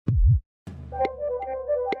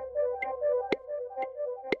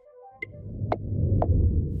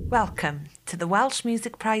Welcome to the Welsh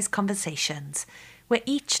Music Prize Conversations, where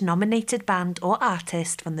each nominated band or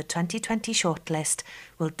artist from the 2020 shortlist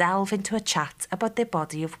will delve into a chat about their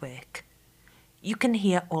body of work. You can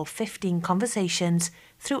hear all 15 conversations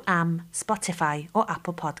through Spotify or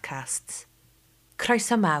Apple Podcasts.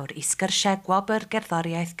 Croeso mawr i sgyrsiau gwobr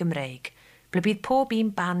gerddoriaeth Gymreig, ble bydd pob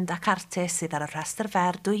un band ac artist sydd ar y rhestr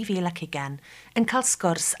fer 2020 yn cael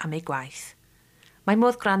sgwrs am ei gwaith. Mae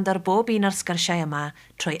modd gwrando ar bob un o'r sgyrsiau yma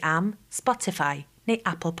trwy Spotify neu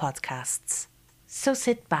Apple Podcasts. So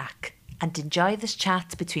sit back and enjoy this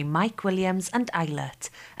chat between Mike Williams and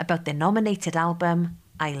Eilert about their nominated album,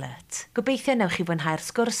 Eilert. Gobeithio newch chi fwynhau'r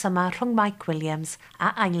sgwrs yma rhwng Mike Williams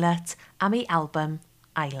a Eilert am ei album,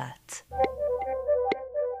 Eilert.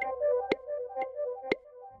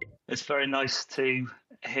 It's very nice to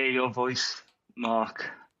hear your voice, Mark.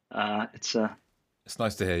 It's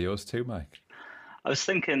nice to hear yours too, Mike. I was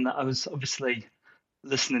thinking that I was obviously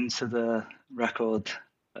listening to the record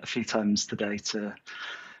a few times today to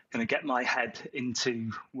kind of get my head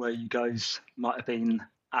into where you guys might have been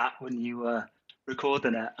at when you were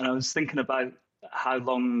recording it. And I was thinking about how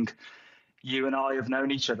long you and I have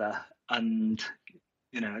known each other. And,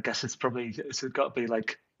 you know, I guess it's got to be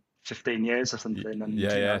like 15 years or something. And,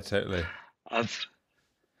 yeah, totally. I've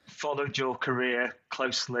followed your career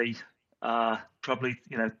closely, probably,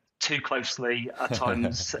 too closely at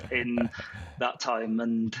times in that time,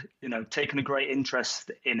 and taken a great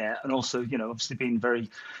interest in it, and also obviously been very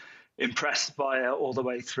impressed by it all the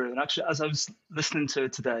way through. And actually, as I was listening to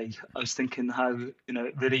it today, I was thinking how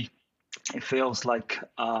it feels like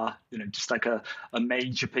just like a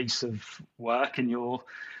major piece of work in your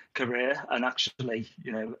career. And actually,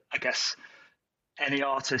 I guess any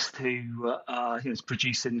artist who is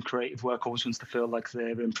producing creative work always wants to feel like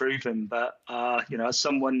they're improving. But as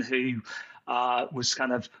someone who was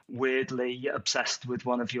kind of weirdly obsessed with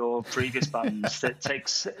one of your previous bands, it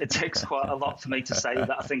takes quite a lot for me to say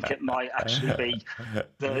that I think it might actually be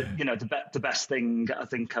the best thing I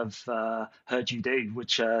think I've heard you do.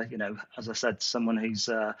 Which as I said, someone who's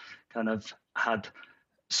kind of had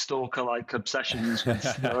stalker-like obsessions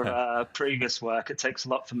with your previous work, it takes a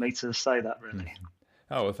lot for me to say that, really.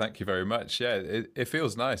 Oh, well, thank you very much. Yeah, it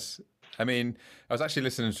feels nice. I mean, I was actually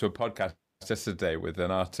listening to a podcast yesterday with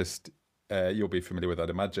an artist you'll be familiar with, I'd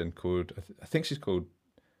imagine, called, I think she's called,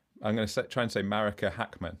 I'm going to try and say Marika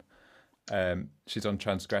Hackman. She's on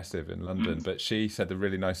Transgressive in London, but she said a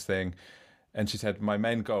really nice thing. And she said, my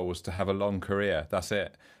main goal was to have a long career. That's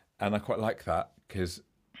it. And I quite like that, because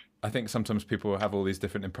I think sometimes people have all these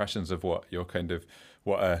different impressions of what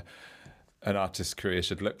an artist's career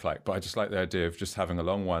should look like. But I just like the idea of just having a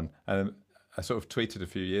long one. And I sort of tweeted a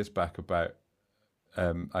few years back about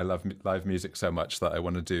I love live music so much that I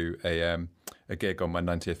want to do a gig on my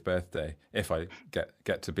 90th birthday if I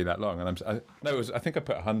get to be that long. And I think I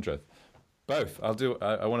put 100th. Both. I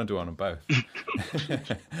want to do one on both.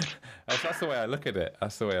 That's the way I look at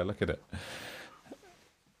it.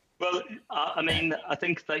 Well, I mean, I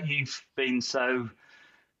think that you've been so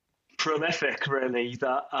prolific, really,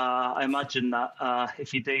 that I imagine that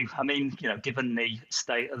if you do, I mean, given the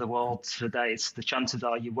state of the world today, the chances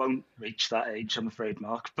are you won't reach that age, I'm afraid,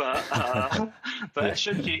 Mark. But Yeah.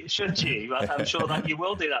 should you, I'm sure that you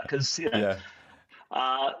will do that, because as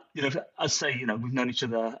I say, we've known each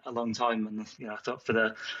other a long time, and I thought for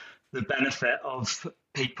the benefit of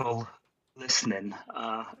people listening,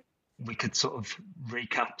 we could sort of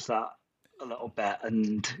recap that a little bit,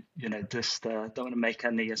 and just don't want to make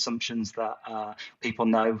any assumptions that people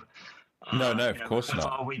know. No, of course not. How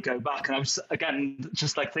far we go back, and I was again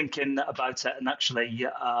just like thinking about it, and actually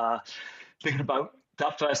thinking about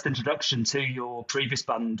that first introduction to your previous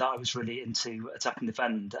band that I was really into, Attack and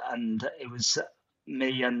Defend, and it was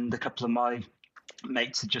me and a couple of my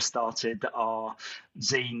mates had just started our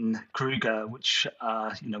zine Kruger, which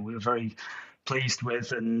we were very pleased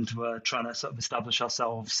with, and we're trying to sort of establish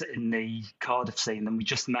ourselves in the Cardiff scene. And we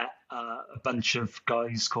just met a bunch of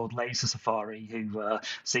guys called Laser Safari, who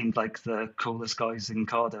seemed like the coolest guys in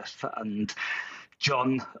Cardiff. And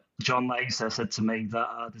John Laser said to me that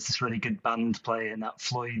there's this really good band playing at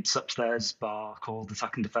Floyd's upstairs bar called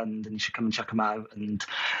Attack and Defend, and you should come and check them out. And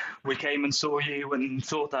we came and saw you and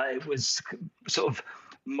thought that it was sort of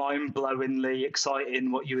mind-blowingly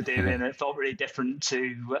exciting what you were doing. It felt really different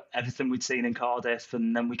to everything we'd seen in Cardiff.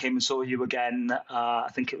 And then we came and saw you again. I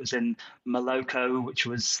think it was in Moloko, which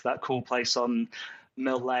was that cool place on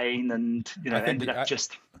Mill Lane, and ended up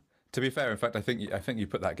just. To be fair, in fact, I think you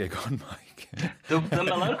put that gig on, Mike. The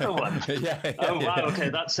Moloko one. Yeah. Oh wow. Yeah. Okay,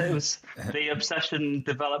 it was the obsession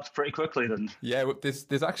developed pretty quickly then. Yeah,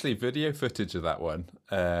 there's actually video footage of that one.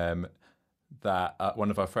 that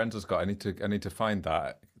one of our friends has got. I need to find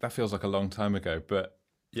that. That feels like a long time ago, but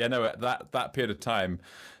yeah, no, at that period of time,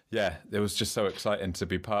 yeah, it was just so exciting to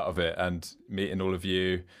be part of it and meeting all of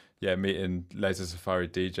you. Yeah, meeting Laser Safari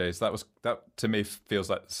DJs. That to me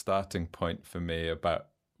feels like the starting point for me about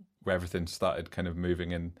where everything started kind of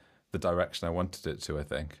moving in the direction I wanted it to, I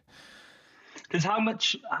think. Because how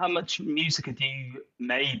much music had you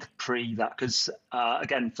made pre that? Because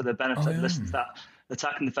again, for the benefit of listeners, that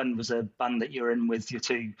Attack and Defend was a band that you're in with your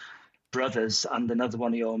two brothers and another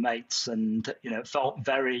one of your mates, and it felt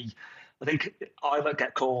very. I think I would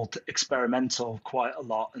get called experimental quite a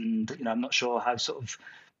lot, and I'm not sure how sort of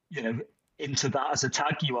into that as a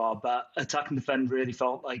tag you are, but Attack and Defend really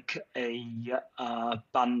felt like a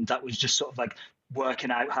band that was just sort of like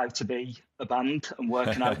working out how to be a band and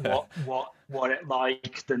working out what it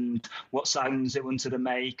liked and what sounds it wanted to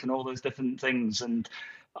make and all those different things. And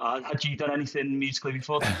had you done anything musically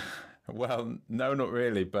before that? Well, no, not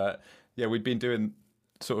really, but yeah, we'd been doing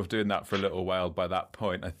that for a little while by that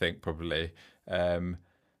point, I think, probably.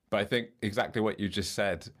 But I think exactly what you just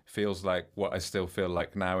said feels like what I still feel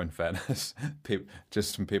like now, in fairness.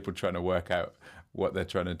 Just some people trying to work out what they're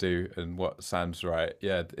trying to do and what sounds right.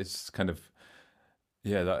 Yeah, it's kind of,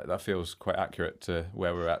 yeah, that feels quite accurate to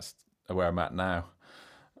where I'm at now.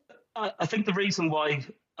 I think the reason why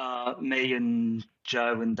me and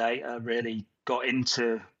Joe and Data really got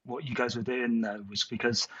into what you guys were doing, though, was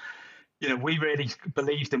because we really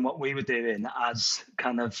believed in what we were doing as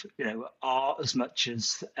kind of, art as much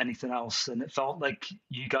as anything else. And it felt like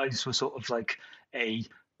you guys were sort of like a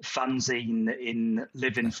fanzine in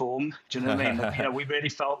living form. Do you know what I mean? We really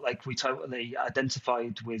felt like we totally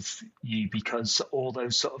identified with you because all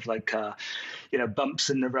those sort of like, bumps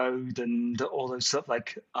in the road and all those stuff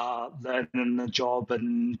like learning the job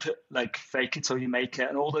and like fake it till you make it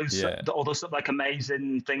and all those sort of like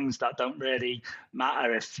amazing things that don't really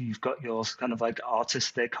matter if you've got your kind of like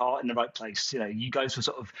artistic heart in the right place. You guys were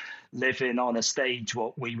sort of living on a stage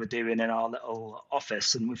what we were doing in our little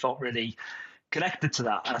office, and we felt really connected to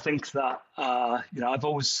that. And I think that I've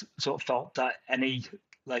always sort of felt that any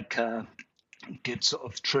like good sort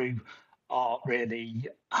of true art really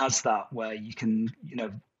has that, where you can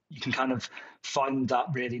kind of find that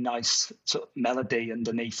really nice sort of melody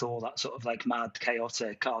underneath all that sort of like mad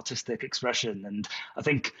chaotic artistic expression. And I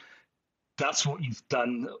think that's what you've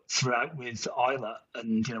done throughout with Isla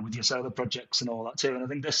and with your solo projects and all that too. And I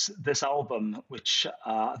think this album, which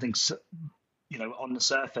I think's on the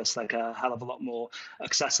surface, like a hell of a lot more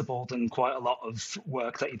accessible than quite a lot of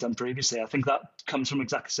work that you've done previously. I think that comes from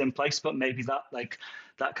exactly the same place, but maybe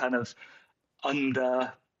that kind of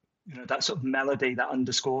that sort of melody that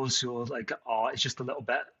underscores your like art is just a little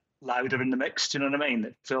bit louder in the mix. Do you know what I mean?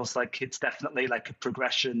 It feels like it's definitely like a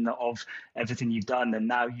progression of everything you've done, and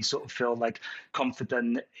now you sort of feel like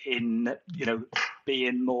confident in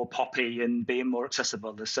being more poppy and being more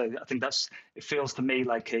accessible. So I think it feels to me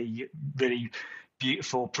like a really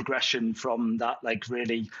beautiful progression from that like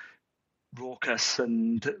really raucous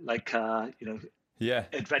and like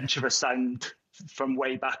adventurous sound from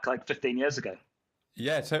way back like 15 years ago.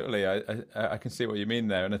 Yeah, totally. I can see what you mean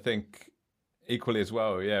there, and I think equally as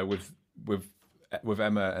well, yeah, with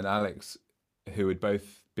Emma and Alex, who had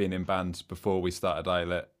both been in bands before we started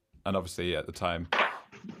Islet, and obviously at the time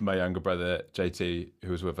my younger brother JT,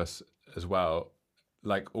 who was with us as well,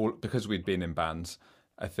 like all because we'd been in bands.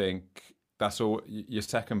 I think that's all. Your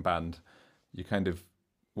second band, you kind of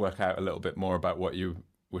work out a little bit more about what you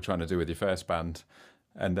were trying to do with your first band,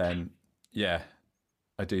 and then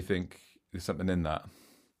I do think there's something in that.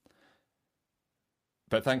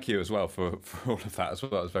 But thank you as well for all of that as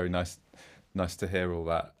well. It was very nice to hear all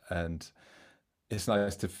that, and it's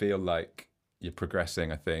nice to feel like you're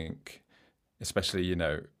progressing. I think, especially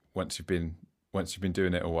once you've been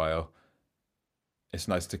doing it a while, it's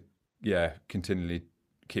nice to continually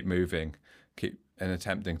keep moving, and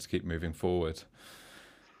attempting to keep moving forward.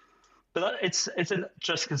 But it's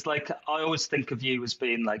just because like I always think of you as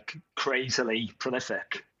being like crazily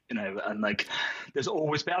prolific. And like I've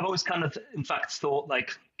always kind of in fact thought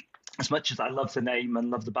like, as much as I love the name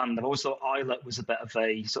and love the band, I've always thought Islet was a bit of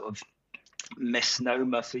a sort of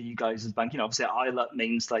misnomer for you guys as band. Obviously Islet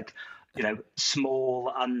means like,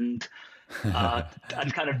 small and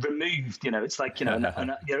kind of removed, it's like,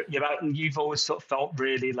 and you're out and you've always sort of felt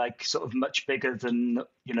really like sort of much bigger than,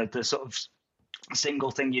 the sort of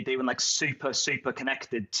single thing you do and like super, super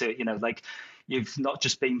connected to, like you've not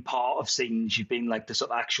just been part of scenes, you've been like the sort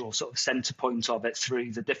of actual sort of center point of it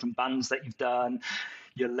through the different bands that you've done.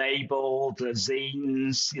 your label, the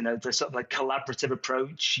zines, the sort of like collaborative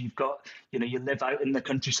approach. You've got, you live out in the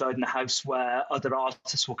countryside in a house where other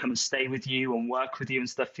artists will come and stay with you and work with you and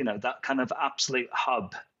stuff. That kind of absolute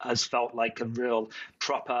hub has felt like a real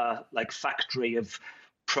proper like factory of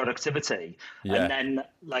productivity. Yeah. And then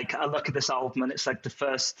like I look at this album and it's like the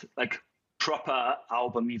first like proper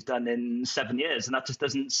album you've done in 7 years, and that just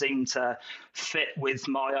doesn't seem to fit with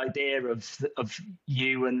my idea of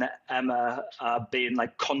you and Emma being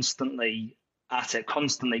like constantly at it,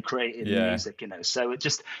 constantly creating music, so it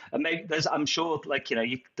just I'm sure like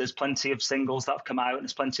there's plenty of singles that have come out and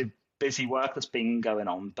there's plenty of busy work that's been going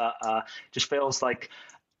on, but just feels like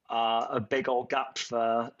a big old gap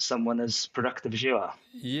for someone as productive as you are.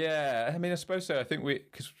 Yeah, I mean, I suppose so. I think we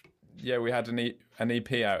had an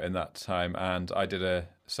EP out in that time, and I did a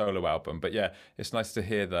solo album. But yeah, it's nice to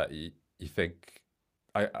hear that you think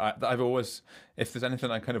I've always, if there's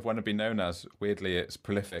anything I kind of want to be known as, weirdly, it's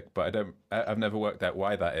prolific. But I've never worked out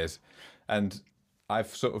why that is, and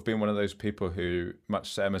I've sort of been one of those people who,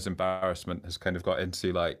 much to Emma's embarrassment, has kind of got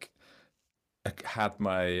into like had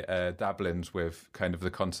my dabblings with kind of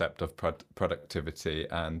the concept of productivity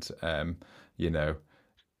and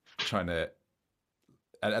trying to.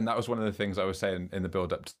 And that was one of the things I was saying in the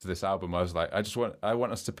build up to this album. I was like, I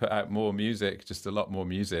want us to put out more music, just a lot more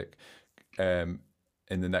music, in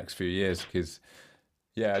the next few years, because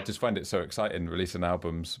I just find it so exciting releasing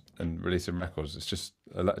albums and releasing records. I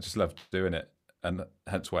just love doing it, and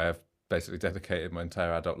hence why I've basically dedicated my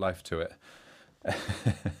entire adult life to it.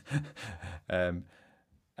 And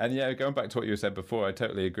going back to what you said before, I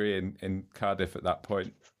totally agree. In Cardiff at that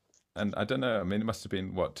point. And I don't know, I mean, it must have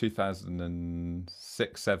been,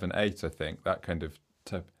 2006, 7, 8, I think, that kind of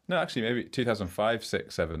type. No, actually, maybe 2005,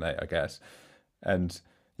 6, 7, 8, I guess. And,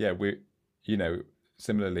 we,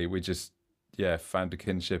 similarly, we just, found a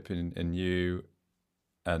kinship in you.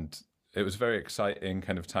 And it was a very exciting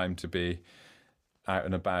kind of time to be out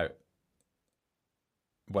and about,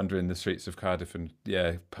 wandering the streets of Cardiff and,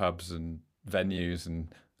 pubs and venues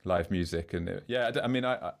and live music. And, I mean,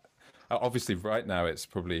 I obviously, right now it's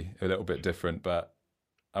probably a little bit different, but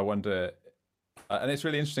I wonder, and it's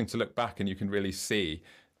really interesting to look back and you can really see,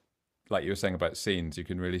 like you were saying about scenes, you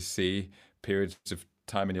can really see periods of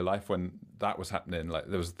time in your life when that was happening, like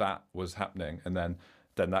that was happening, and then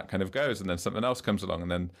that kind of goes, and then something else comes along,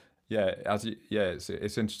 and then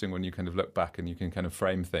it's interesting when you kind of look back and you can kind of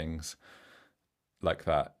frame things like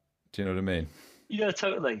that. Do you know what I mean? Yeah,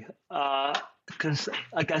 totally. Because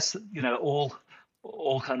I guess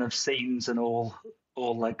all kind of scenes and all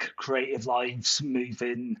like creative lives move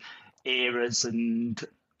in eras and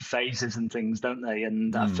phases and things, don't they?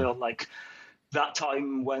 And I feel like that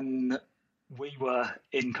time when we were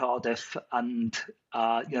in Cardiff and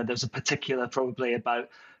there was a particular probably about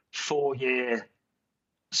 4-year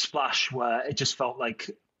splash where it just felt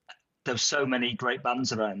like there were so many great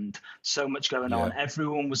bands around, so much going on.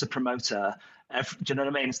 Everyone was a promoter. Do you know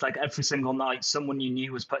what I mean? It's like every single night someone you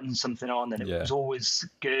knew was putting something on, and it was always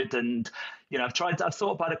good. And I've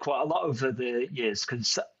thought about it quite a lot over the years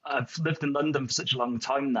because I've lived in London for such a long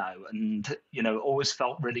time now, and always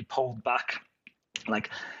felt really pulled back, like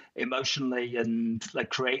emotionally and like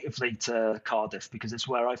creatively, to Cardiff, because it's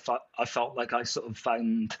where I felt like I sort of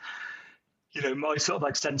found my sort of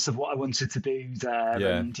like sense of what I wanted to do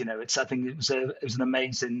there. And I think it was an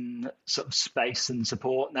amazing sort of space and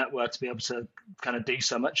support network to be able to kind of do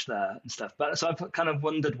so much there and stuff. But so I've kind of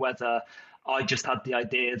wondered whether I just had the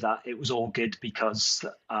idea that it was all good because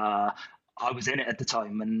I was in it at the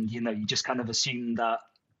time, and you just kind of assume that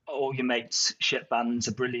all your mates' shit bands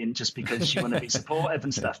are brilliant just because you want to be supportive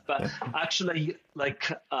and stuff. But actually,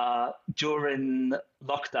 like during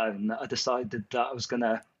lockdown, I decided that I was going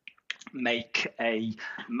to make a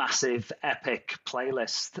massive epic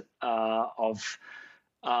playlist of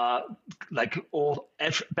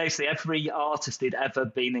basically every artist who'd ever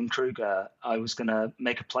been in Kruger. I was going to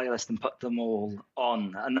make a playlist and put them all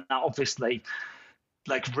on, and that obviously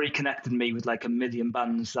like reconnected me with like a million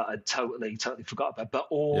bands that I'd totally forgot about,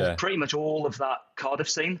 but pretty much all of that Cardiff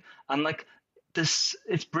scene. And like this,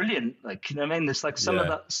 it's brilliant. Like, you know what I mean? There's like some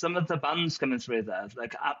of the bands coming through there,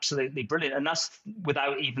 like absolutely brilliant. And that's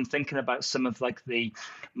without even thinking about some of like the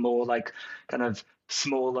more like kind of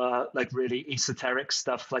smaller, like really esoteric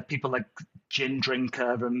stuff, like people like Gin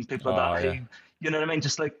Drinker and people like that who, you know what I mean?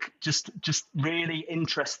 Just like, just really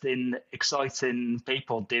interesting, exciting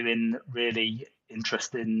people doing really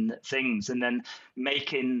interesting things, and then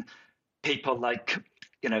making people like,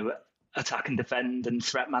 Attack and Defend and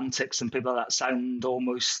Threatmantics and people like that sound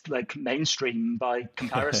almost like mainstream by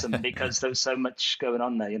comparison because there was so much going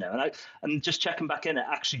on there, and just checking back in, it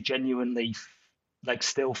actually genuinely like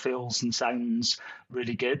still feels and sounds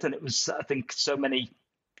really good. And it was, I think, so many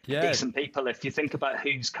decent people. If you think about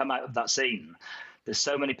who's come out of that scene, there's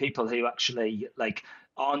so many people who actually like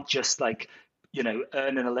aren't just like, you know,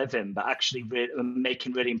 earning a living, but actually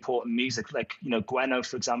making really important music. Like, you know, Gwenno,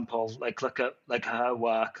 for example, like look at like her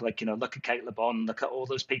work, like, you know, look at Kate Le Bon, look at all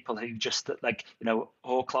those people who just like, you know,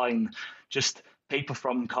 Hawkline, just people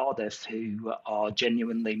from Cardiff who are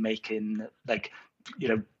genuinely making like, you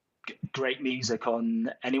know, great music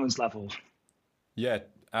on anyone's level. Yeah,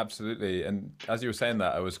 absolutely. And as you were saying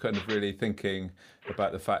that, I was kind of really thinking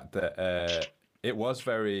about the fact that it was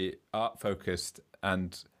very art focused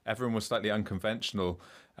and everyone was slightly unconventional.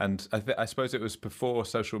 And I suppose it was before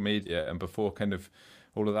social media and before kind of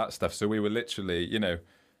all of that stuff. So we were literally, you know,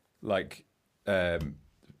 like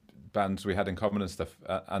bands we had in common and stuff,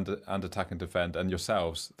 and Attack and Defend and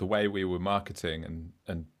yourselves, the way we were marketing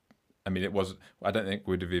and I mean, it was, I don't think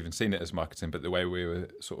we'd have even seen it as marketing, but the way we were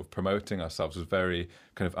sort of promoting ourselves was very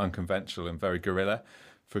kind of unconventional and very guerrilla.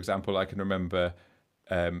 For example, I can remember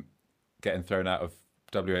getting thrown out of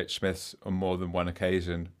WH Smith's on more than one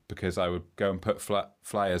occasion because I would go and put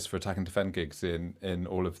flyers for Attack and Defend gigs in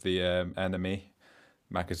all of the Enemy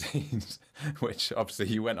magazines, which obviously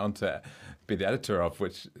you went on to be the editor of,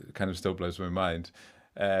 which kind of still blows my mind.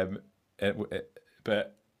 Sorry,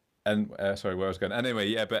 where I was going. Anyway,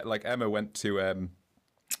 yeah, but like Emma went to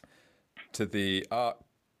the art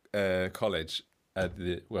college at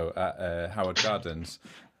Howard Gardens,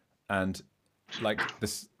 and like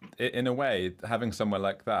this, in a way, having somewhere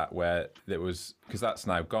like that where it was, because that's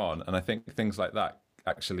now gone, and I think things like that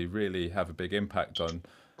actually really have a big impact on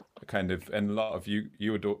kind of, and a lot of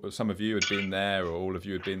some of you had been there, or all of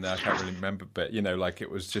you had been there. I can't really remember, but you know, like it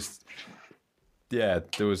was just, yeah,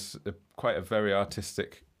 there was quite a very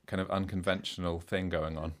artistic, kind of unconventional thing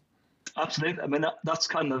going on. Absolutely. I mean, that's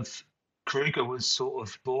kind of, Kruger was sort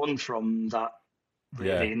of born from that,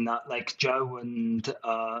 really, in that like Joe and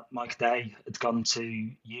Mike Day had gone to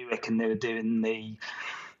UWIC and they were doing the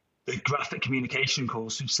graphic communication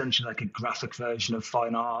course, which is essentially like a graphic version of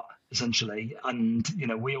fine art, essentially. And, you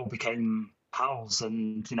know, we all became pals,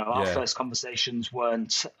 and you know, our first conversations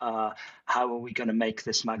weren't how are we going to make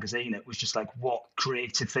this magazine. It was just like, what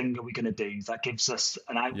creative thing are we going to do that gives us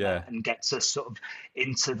an outlet and gets us sort of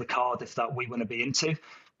into the Cardiff that we want to be into.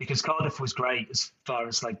 Because Cardiff was great as far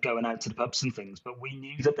as like going out to the pubs and things, but we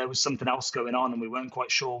knew that there was something else going on and we weren't quite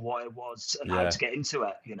sure what it was and how to get into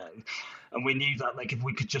it, you know. And we knew that like if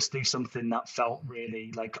we could just do something that felt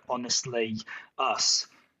really like honestly us,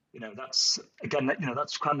 you know, that's, again, you know,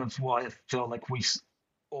 that's kind of why I feel like we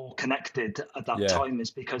all connected at that time, is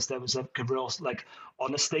because there was a real like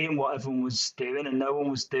honesty in what everyone was doing, and no one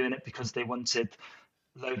was doing it because they wanted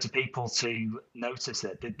loads of people to notice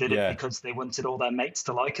it. They did it because they wanted all their mates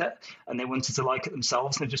to like it, and they wanted to like it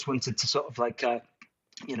themselves, and they just wanted to sort of like,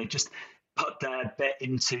 you know, just put their bit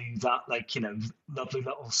into that, like, you know, lovely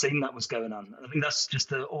little scene that was going on. And I think that's just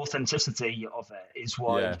the authenticity of it is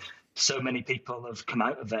why so many people have come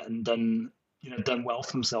out of it and done well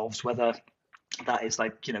for themselves, whether that is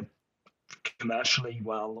like, you know, commercially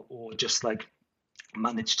well, or just like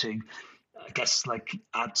managed to, I guess, like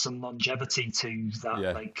add some longevity to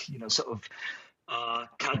that, like, you know, sort of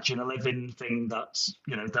cadging a living thing that's,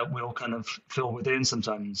 you know, that we all kind of feel we're doing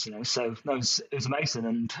sometimes, you know. So no, it was amazing,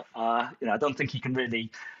 and you know, I don't think you can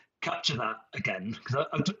really capture that again, because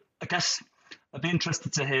I guess I'd be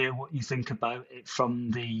interested to hear what you think about it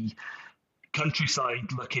from the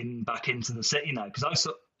countryside looking back into the city now, because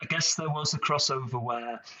I guess there was a crossover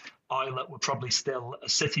where Islet were probably still a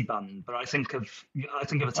city band, but I think of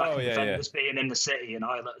Attack and Defend as being in the city and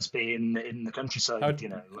Islet as being in the countryside, you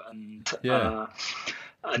know, and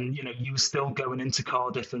you know, you were still going into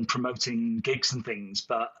Cardiff and promoting gigs and things,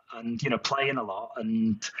 and you know, playing a lot,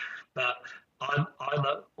 but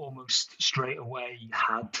Islet almost straight away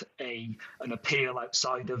had an appeal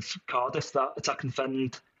outside of Cardiff that Attack and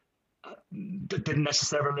Defend didn't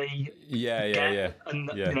necessarily get. And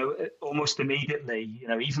you know, almost immediately, you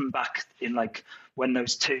know, even back in like when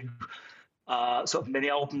those two sort of mini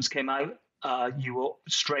albums came out, you were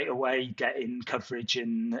straight away getting coverage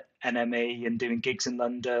in NME and doing gigs in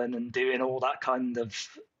London and doing all that kind of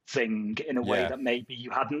thing in a way that maybe you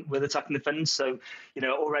hadn't with Attack and Defend. So, you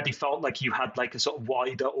know, it already felt like you had like a sort of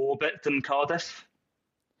wider orbit than Cardiff.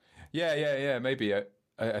 Maybe I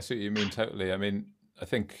see what you mean totally. I mean, I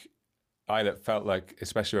think Islet felt like,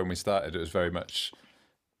 especially when we started, it was very much,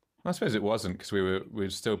 I suppose it wasn't, because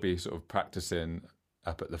we'd still be sort of practicing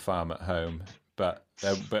up at the farm at home, but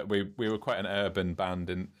we were quite an urban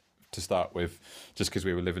band to start with, just because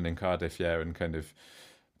we were living in Cardiff, and kind of,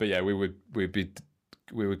 but yeah, we'd be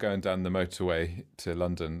we were going down the motorway to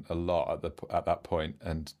London a lot at that point,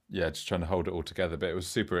 and yeah, just trying to hold it all together. But it was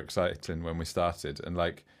super exciting when we started, and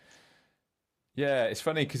like, yeah, it's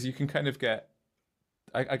funny because you can kind of get.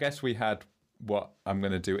 I guess we had what I'm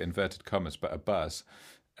going to do inverted commas, but a buzz.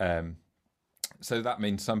 So that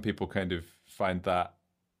means some people kind of find that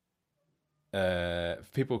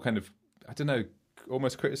people kind of, I don't know,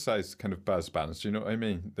 almost criticize kind of buzz bands. Do you know what I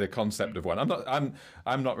mean? The concept of one.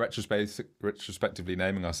 I'm not retrospectively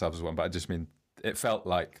naming ourselves as one, but I just mean it felt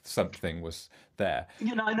like something was there.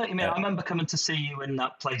 You know, I know what you mean. I remember coming to see you in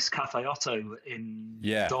that place, Cafe Otto in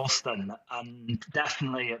Dalston, and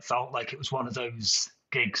definitely it felt like it was one of those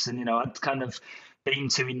gigs. And, you know, I'd kind of been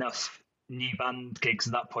to enough new band gigs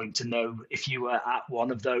at that point to know if you were at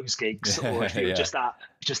one of those gigs or if you were just at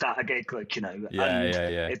a gig, like, you know.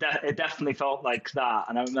 It definitely felt like that.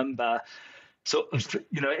 And I remember sort of,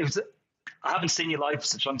 you know, it was, I haven't seen you live for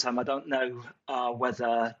such a long time. I don't know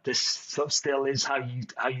whether this sort of still is how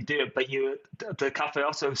you do it, but the Cafe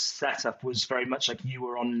Otto setup was very much like you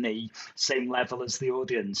were on the same level as the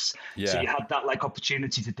audience. So you had that like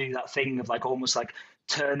opportunity to do that thing of like almost like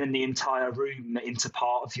turning the entire room into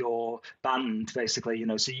part of your band, basically, you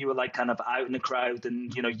know. So you were like kind of out in the crowd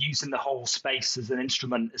and, you know, using the whole space as an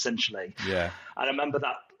instrument essentially. Yeah. And I remember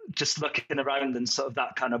that, just looking around and sort of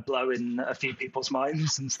that kind of blowing a few people's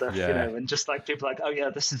minds and stuff, you know, and just like people like, oh yeah,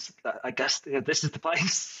 this is, I guess, you know, this is the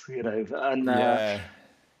place, you know. And yeah,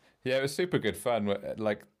 it was super good fun.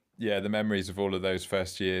 Like, yeah, the memories of all of those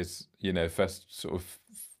first years, you know, first sort of,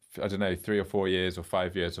 I don't know, 3 or 4 years or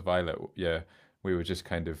 5 years of Islet. Yeah, we were just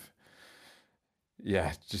kind of,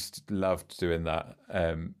 just loved doing that.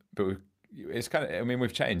 But it's kind of, I mean,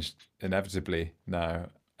 we've changed inevitably now,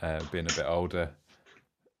 being a bit older.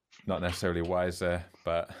 Not necessarily wiser,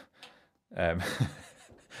 but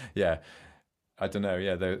yeah, I don't know.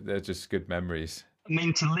 Yeah, they're just good memories. I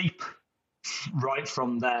mean, to leap right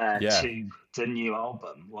from there to the new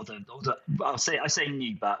album, or I say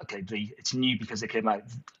new, but okay, it's new because it came out,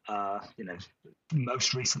 you know,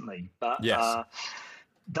 most recently. But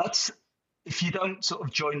that's, if you don't sort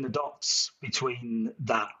of join the dots between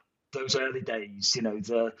those early days, you know,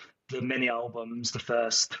 the mini albums, the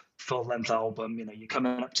first full-length album, you know, you're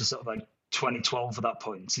coming up to sort of like 2012 at that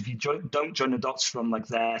point. If you don't join the dots from like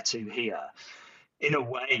there to here, in a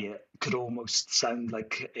way, it could almost sound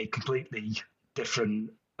like a completely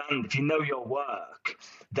different band. If you know your work,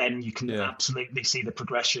 then you can absolutely see the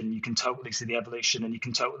progression, you can totally see the evolution, and you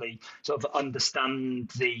can totally sort of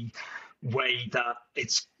understand the way that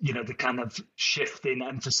it's, you know, the kind of shift in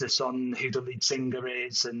emphasis on who the lead singer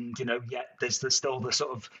is, and, you know, yet there's still the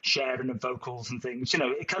sort of sharing of vocals and things. You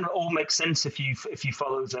know, it kind of all makes sense if you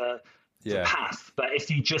follow the path. But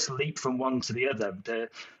if you just leap from one to the other,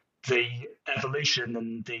 the evolution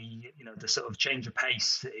and the, you know, the sort of change of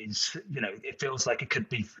pace is, you know, it feels like it could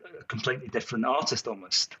be a completely different artist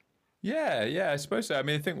almost. Yeah, I suppose so. I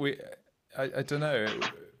mean, I think I don't know.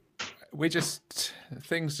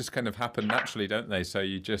 Things just kind of happen naturally, don't they? So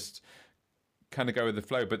you just kind of go with the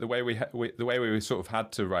flow. But the way we sort of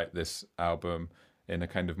had to write this album in a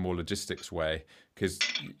kind of more logistics way, because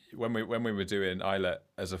when we were doing Islet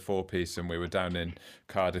as a 4-piece and we were down in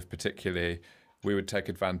Cardiff particularly, we would take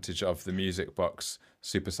advantage of the Music Box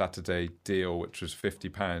Super Saturday deal, which was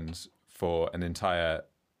 £50 for an entire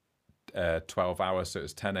 12 hours. So it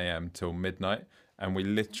was 10 a.m. till midnight. And we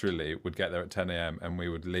literally would get there at 10 a.m. and we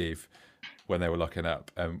would leave when they were locking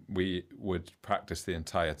up. And we would practice the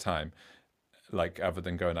entire time, like other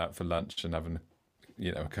than going out for lunch and having,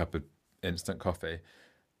 you know, a cup of instant coffee.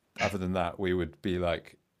 Other than that, we would be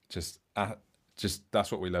like, just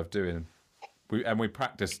that's what we love doing. We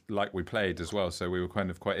practiced like we played as well. So we were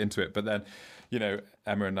kind of quite into it. But then, you know,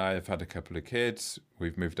 Emma and I have had a couple of kids.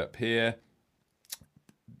 We've moved up here.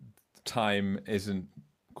 Time isn't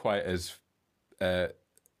quite as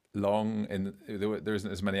long, there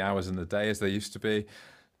isn't as many hours in the day as there used to be,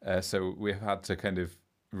 so we've had to kind of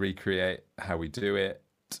recreate how we do it,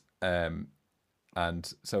 and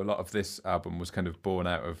so a lot of this album was kind of born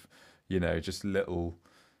out of, you know, just little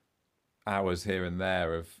hours here and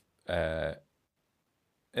there of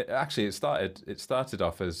it started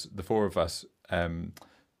off as the four of us,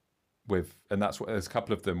 with, and that's what, there's a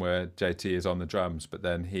couple of them where JT is on the drums, but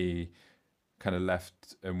then he kind of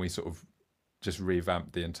left and we sort of just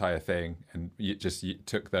revamped the entire thing, and you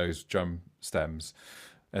took those drum stems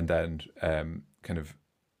and then kind of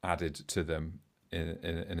added to them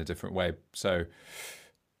in a different way. So,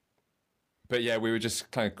 but yeah, we were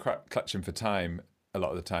just kind of clutching for time a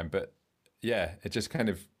lot of the time. But yeah, it just kind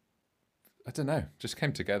of, I don't know, just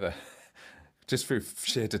came together just through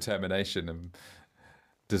sheer determination and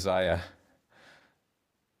desire.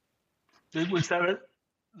 Was there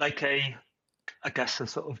like I guess, a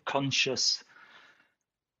sort of conscious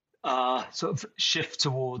sort of shift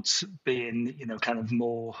towards being, kind of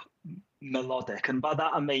more melodic? And by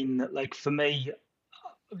that I mean, like for me,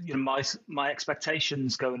 my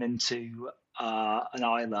expectations going into an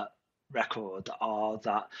Isla record are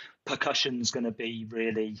that percussion's going to be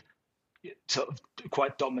really sort of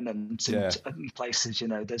quite dominant Yeah, in places.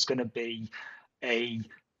 There's going to be a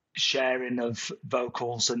sharing of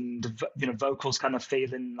vocals, and vocals kind of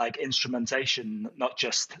feeling like instrumentation, not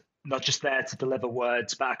just there to deliver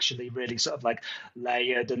words, but actually really sort of like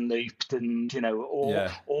layered and looped, and all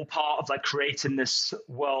yeah, all part of like creating this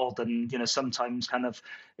world. And sometimes kind of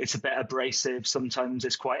it's a bit abrasive, sometimes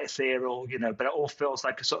it's quite ethereal, but it all feels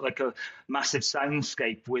like a sort of like a massive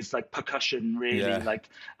soundscape with like percussion really yeah. like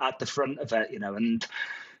at the front of it. And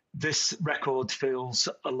this record feels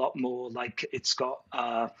a lot more like it's got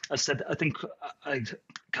I said, I think I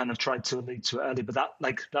kind of tried to allude to it earlier, but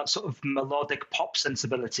that sort of melodic pop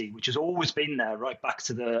sensibility, which has always been there right back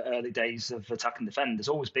to the early days of Attack and Defend, has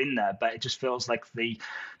always been there, but it just feels like the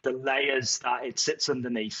layers that it sits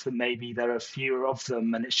underneath, and maybe there are fewer of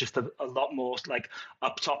them, and it's just a lot more like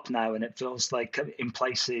up top now. And it feels like in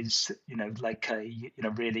places, like a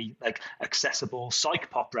really like accessible psych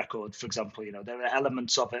pop record, for example. There are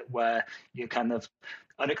elements of it where you kind of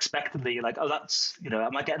unexpectedly like, oh, that's,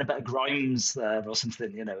 am I getting a bit of Grimes there or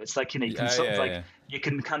something? It's like, you can Yeah, sort of yeah, like, yeah. you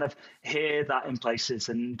can kind of hear that in places.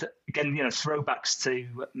 And again, throwbacks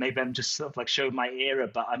to, maybe I'm just sort of like showing my era,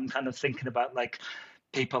 but I'm kind of thinking about like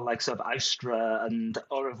people like sort of Austra and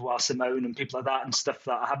Au revoir Simone and people like that, and stuff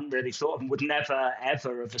that I haven't really thought of and would never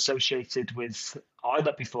ever have associated with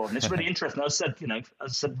Islet before. And it's really interesting. As I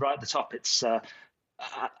said right at the top, it's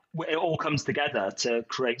it all comes together to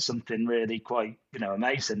create something really quite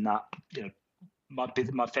amazing that might be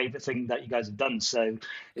my favorite thing that you guys have done. So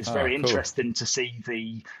it's Oh, very cool. interesting to see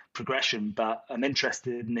the progression, but I'm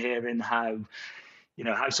interested in hearing how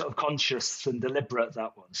sort of conscious and deliberate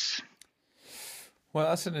that was. Well,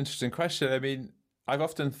 that's an interesting question. I mean, I've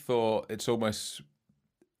often thought it's almost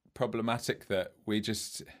problematic that we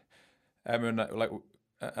just Emma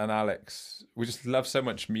and Alex, we just love so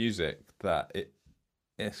much music that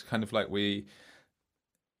it's kind of like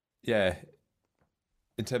yeah,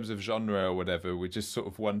 in terms of genre or whatever, we just sort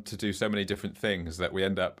of want to do so many different things that we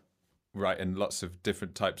end up writing lots of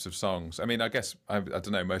different types of songs. I mean, I guess I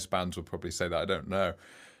don't know. Most bands will probably say that. I don't know,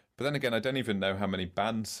 but then again, I don't even know how many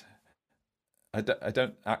bands. I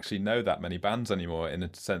don't actually know that many bands anymore, in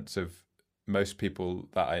a sense of most people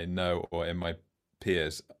that I know or in my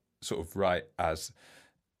peers sort of write as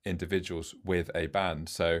individuals with a band.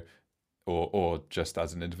 So or just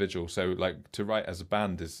as an individual. So like to write as a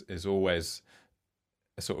band is always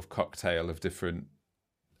a sort of cocktail of different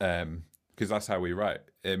because that's how we write.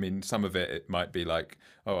 I mean, some of it might be like,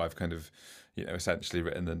 oh, I've kind of, essentially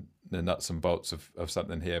written the nuts and bolts of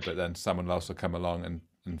something here, but then someone else will come along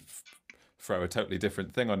and throw a totally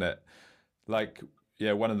different thing on it. Like,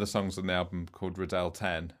 yeah, one of the songs on the album called Riddell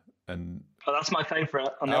 10, and Oh, that's my favorite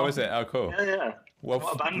on the oh, is album. it? Oh, cool. Yeah, yeah. Well,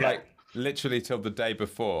 What a banger. like literally till the day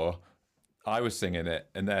before, I was singing it,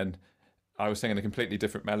 and then I was singing a completely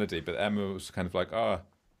different melody, but Emma was kind of like, oh,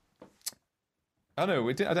 I know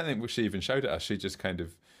we did. I don't think she even showed it us. She just kind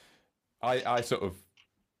of, I sort of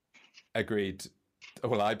agreed.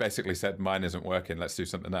 Well, I basically said mine isn't working. Let's do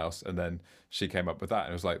something else, and then she came up with that, and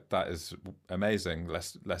it was like, that is amazing.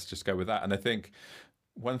 Let's just go with that. And I think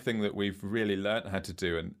one thing that we've really learned how to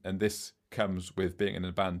do, and this comes with being in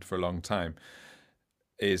a band for a long time,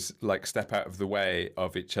 is like step out of the way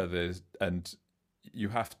of each other, and you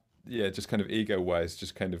have, yeah, just kind of ego wise,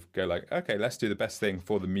 just kind of go like, okay, let's do the best thing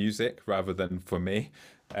for the music rather than for me,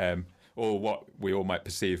 or what we all might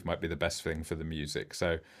perceive might be the best thing for the music.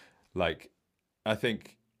 So like I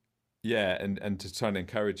think, yeah, and to try and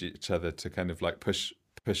encourage each other to kind of like push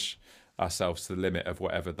ourselves to the limit of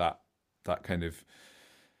whatever that kind of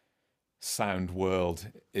sound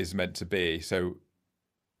world is meant to be. So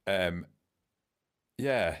um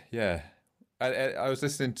yeah. I was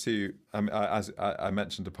listening to as I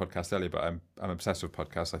mentioned a podcast earlier, but I'm obsessed with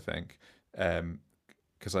podcasts. I think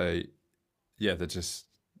because they're just.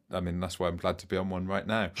 I mean, that's why I'm glad to be on one right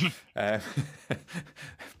now. um,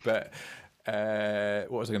 but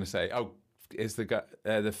what was I going to say? Oh, is the guy,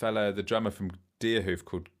 the drummer from Deerhoof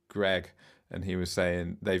called Greg, and he was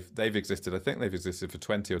saying they've existed. I think they've existed for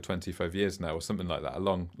 20 or 25 years now, or something like that, a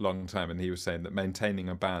long time. And he was saying that maintaining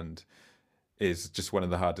a band is just one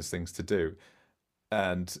of the hardest things to do.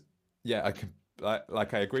 And yeah, I can I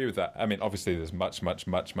agree with that. I mean, obviously there's much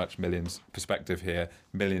millions perspective here,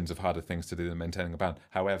 millions of harder things to do than maintaining a band.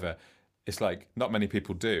 However, it's like not many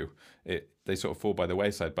people do it. They sort of fall by the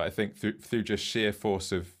wayside. But I think through just sheer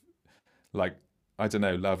force of like, I don't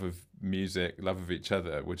know, love of music, love of each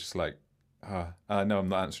other, we're just like, I know I'm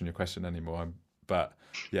not answering your question anymore. But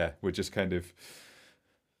yeah, we're just kind of,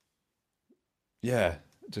 yeah,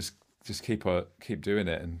 just keep doing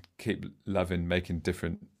it and keep loving making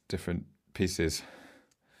different pieces.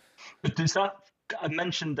 But does that? I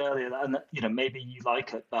mentioned earlier that, and maybe you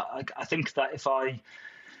like it, but I think that if I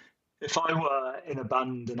were in a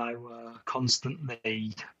band and I were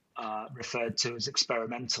constantly referred to as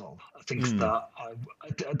experimental, I think that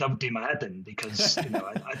that would do my head in, because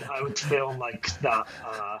I would feel like that.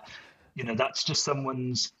 That's just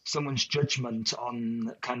someone's judgment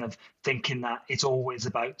on kind of thinking that it's always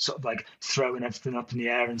about sort of like throwing everything up in the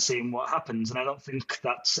air and seeing what happens. And I don't think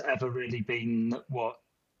that's ever really been what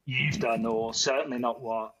you've done, or certainly not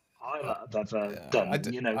what I've ever done.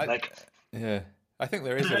 Yeah, I think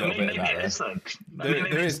there is a little bit of that. Maybe it is like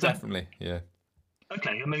there is definitely, yeah.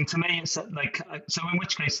 Okay, I mean, to me, it's like, so in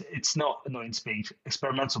which case it's not annoying to be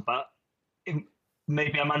experimental, but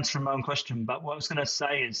maybe I'm answering my own question. But what I was going to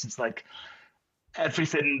say is, it's like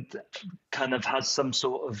everything kind of has some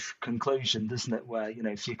sort of conclusion, doesn't it? Where,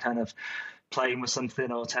 if you're kind of playing with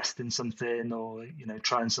something or testing something or,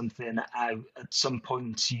 trying something out, at some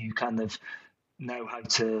point you kind of know how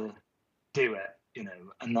to do it.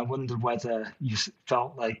 And I wondered whether you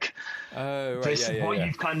felt like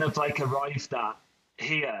you've kind of like arrived at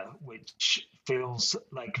here, which feels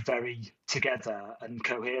like very together and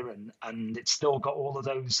coherent, and it's still got all of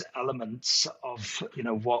those elements of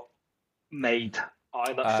what made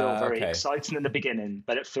Isla feel very exciting in the beginning,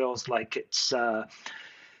 but it feels like it's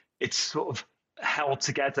sort of held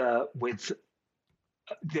together with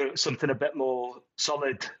something a bit more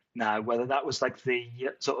solid now, whether that was like the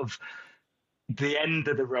sort of the end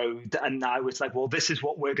of the road, and now it's like, well, this is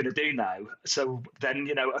what we're going to do now. So then,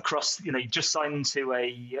 across, you just signed to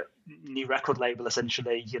a new record label,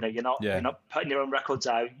 essentially. You're not putting your own records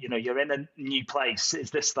out. You're in a new place.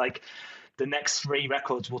 Is this like the next 3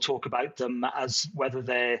 records? We'll talk about them as whether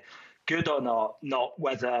they're good or not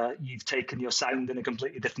whether you've taken your sound in a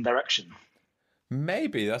completely different direction.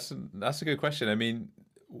 Maybe that's a good question. I mean,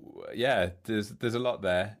 yeah, there's a lot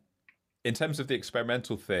there. In terms of the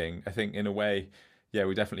experimental thing, I think in a way, yeah,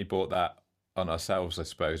 we definitely brought that on ourselves, I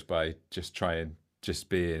suppose, by just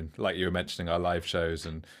being, like you were mentioning, our live shows,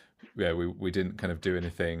 and yeah, we didn't kind of do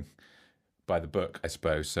anything by the book, I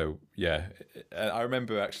suppose. So yeah, I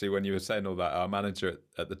remember actually when you were saying all that, our manager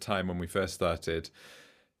at the time when we first started,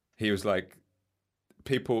 he was like,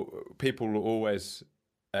 people will always,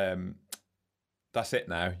 that's it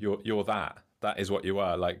now, you're that. That is what you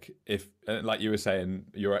are. Like, if, like you were saying,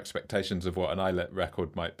 your expectations of what an Islet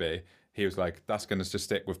record might be, he was like, that's going to just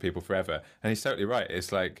stick with people forever. And he's totally right.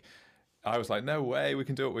 It's like, I was like, no way, we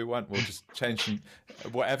can do what we want. We'll just change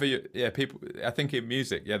whatever people, I think in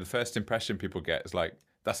music, the first impression people get is like,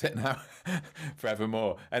 that's it now,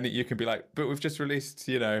 forevermore. And you can be like, but we've just released,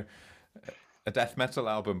 a death metal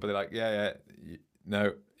album. But they're like,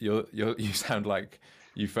 no, you sound like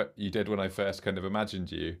you did when I first kind of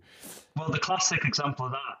imagined you. Well, the classic example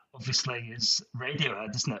of that, obviously, is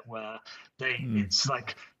Radiohead, isn't it? Where it's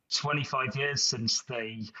like 25 years since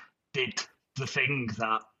they did the thing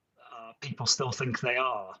that people still think they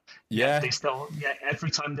are. Yeah. They still,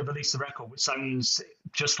 every time they release a record, which sounds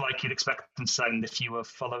just like you'd expect them to sound if you were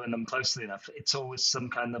following them closely enough, it's always some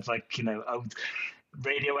kind of like,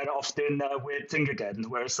 Radiohead off doing their weird thing again,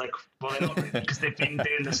 where it's like, well, they're not really, because they've been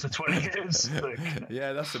doing this for 20 years.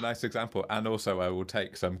 Yeah, that's a nice example. And also, I will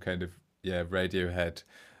take some kind of Radiohead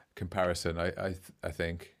comparison. I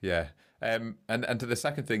think, yeah. And to the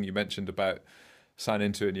second thing you mentioned about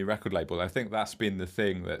signing to a new record label, I think that's been the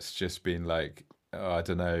thing that's just been like, I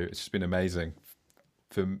don't know, it's just been amazing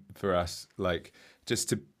for us. Like, just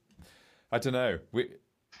to, I don't know,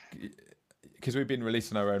 because we've been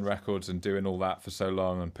releasing our own records and doing all that for so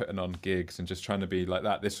long and putting on gigs and just trying to be like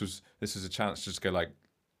that. This was a chance to just go like,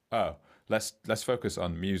 oh, let's focus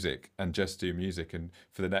on music and just do music. And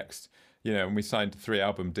for the next, and we signed a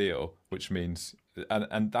 3-album deal, which means,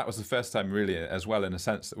 and that was the first time really as well, in a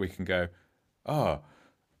sense, that we can go, oh,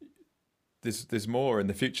 there's more in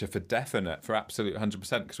the future for definite, for absolute 100%.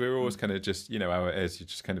 Because we were always kind of just, how it is, you're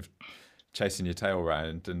just kind of chasing your tail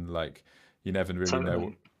around and like, you never really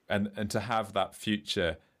know. And to have that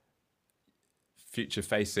future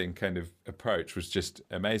facing kind of approach was just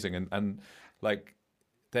amazing. And like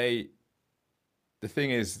the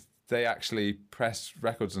thing is, they actually press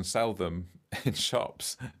records and sell them in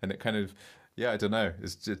shops, and it kind of, I don't know,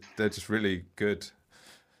 they're just really good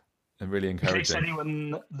and really In case encouraging.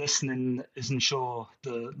 anyone listening isn't sure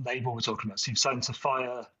the label we're talking about, so you've signed to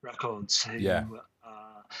Fire Records, Yeah.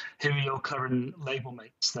 who are your current label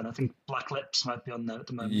mates? Then I think Black Lips might be on there at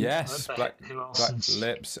the moment. Yes, But who else Black is?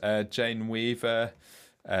 Lips, Jane Weaver,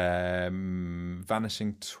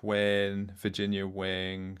 Vanishing Twin, Virginia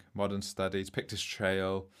Wing, Modern Studies, Pictus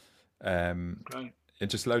Trail, Great. and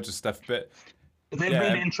just loads of stuff. But They're yeah,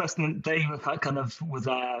 really interesting. They were kind of were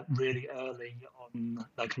there really early on,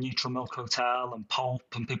 like Neutral Milk Hotel and Pulp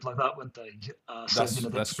and people like that, weren't they? So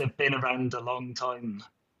that's they've been around a long time.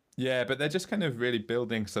 yeah, but they're just kind of really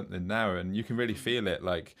building something now, and you can really feel it.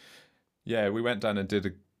 Like, yeah, we went down and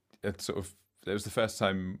did a sort of. It was the first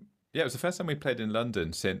time. Yeah, it was the first time we played in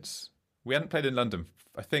London since we hadn't played in London.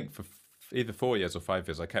 I think for either 4 years or 5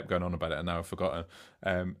 years. I kept going on about it, and now I've forgotten,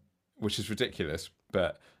 which is ridiculous,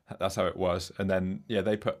 but that's how it was. And then yeah,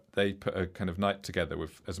 they put a kind of night together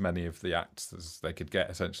with as many of the acts as they could get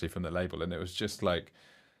essentially from the label, and it was just like.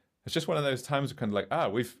 It's just one of those times where kind of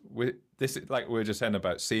like, we this is like we were just saying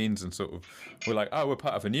about scenes and sort of we're like, we're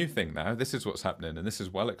part of a new thing now. This is what's happening, and this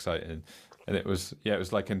is well exciting. And it was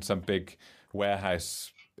like in some big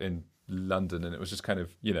warehouse in London, and it was just kind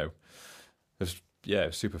of it was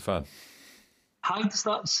super fun. How does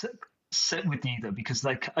that sit with you though? Because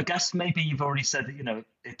like I guess maybe you've already said that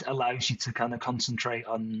it allows you to kind of concentrate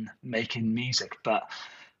on making music, but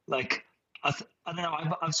like I don't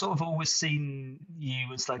know. I've sort of always seen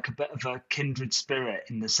you as like a bit of a kindred spirit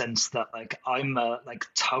in the sense that like I'm a like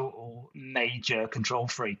total major control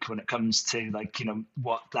freak when it comes to like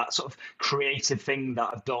what that sort of creative thing that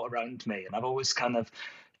I've built around me, and I've always kind of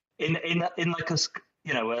in like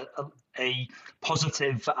a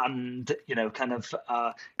positive and kind of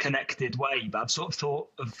connected way. But I've sort of thought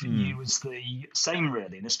of you as the same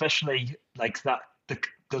really, and especially like that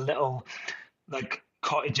the little like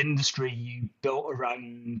cottage industry you built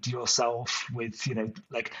around yourself with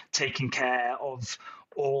like taking care of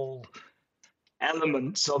all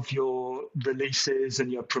elements of your releases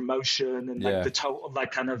and your promotion and like Yeah, the total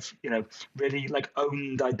like kind of really like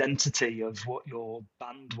owned identity of what your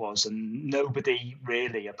band was, and nobody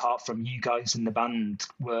really apart from you guys in the band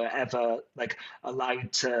were ever like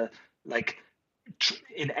allowed to like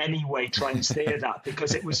in any way try and steer that,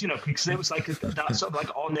 because it was because it was like that sort of like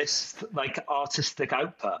honest like artistic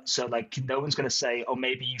output. So like no one's going to say, oh,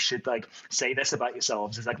 maybe you should like say this about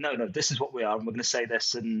yourselves. It's like no, this is what we are, and we're going to say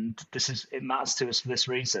this, and it matters to us for this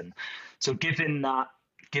reason. So giving that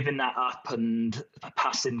up and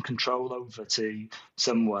passing control over to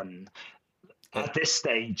someone at this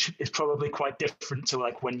stage is probably quite different to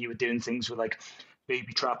like when you were doing things with like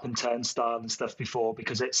Booby Trap and Turnstile and stuff before,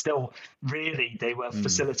 because it's still really they were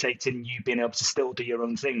facilitating you being able to still do your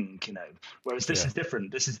own thing, whereas this is different.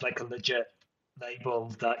 This is like a legit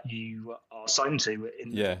label that you are signed to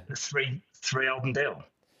in a three album deal.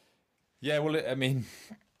 Yeah, well, I mean,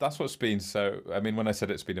 that's what's been so. I mean, when I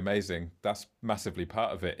said it's been amazing, that's massively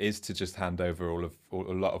part of it, is to just hand over a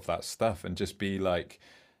lot of that stuff and just be like,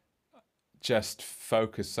 just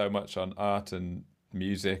focus so much on art and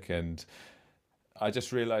music. And I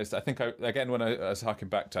just realized, I think again, when I was harking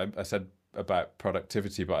back to, I said about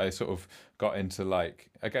productivity, but I sort of got into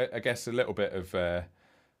like, I guess a little bit of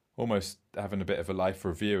almost having a bit of a life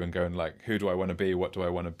review and going like, who do I want to be? What do I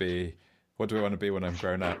want to be? What do I want to be when I'm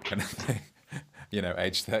grown up, kind of thing,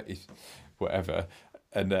 age 30, whatever.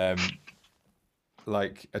 And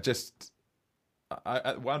like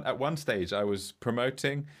at one stage I was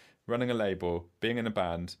promoting, running a label, being in a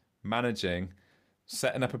band, managing,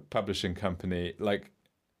 setting up a publishing company, like,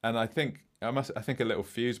 and I think a little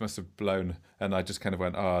fuse must have blown, and I just kind of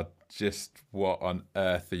went, just what on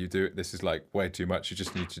earth are you doing? This is like way too much. You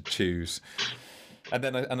just need to choose. And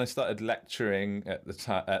then I started lecturing at the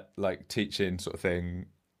time, at like teaching sort of thing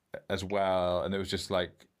as well. And it was just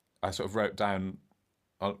like, I sort of wrote down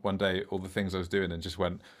one day all the things I was doing and just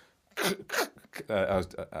went,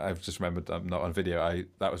 I've just remembered I'm not on video.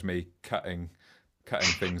 That was me cutting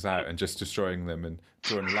things out and just destroying them and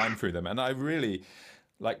drawing a line through them. And I really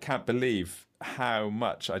like can't believe how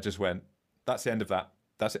much I just went, that's the end of that.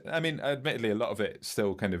 That's it. I mean, admittedly, a lot of it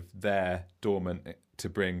still kind of there dormant to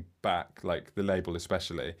bring back, like the label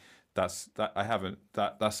especially. That's something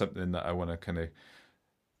that I want to kind of,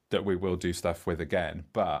 that we will do stuff with again.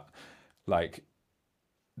 But like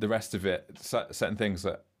the rest of it, certain things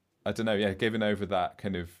that, I don't know, giving over that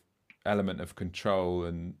kind of element of control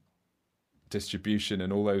and distribution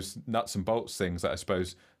and all those nuts and bolts things that I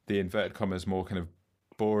suppose the inverted commas more kind of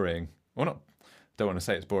boring, or not, don't want to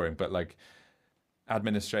say it's boring, but like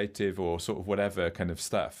administrative or sort of whatever kind of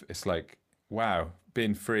stuff. It's like, wow,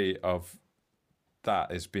 being free of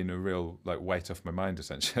that has been a real like weight off my mind,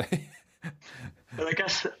 essentially. But I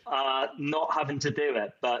guess not having to do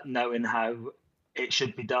it, but knowing how it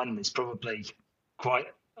should be done is probably quite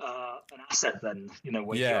an asset then,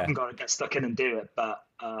 where you haven't got to get stuck in and do it. But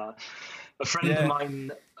a friend of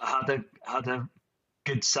mine had a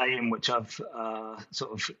good saying, which I've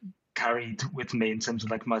sort of carried with me in terms of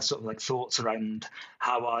like my sort of like thoughts around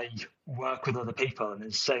how I work with other people. And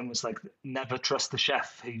his saying was like, never trust the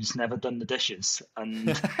chef who's never done the dishes. And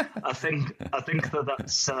I think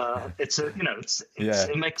that's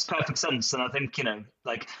it makes perfect sense. And I think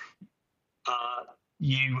like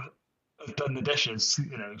you have done the dishes,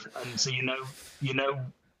 and so you know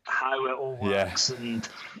how it all works. And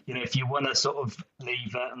if you want to sort of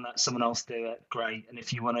leave it and let someone else do it, great. And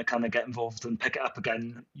if you want to kind of get involved and pick it up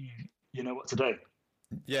again, you know what to do.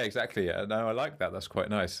 Yeah, exactly. No, I like that. That's quite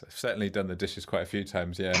nice. I've certainly done the dishes quite a few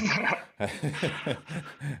times. Yeah.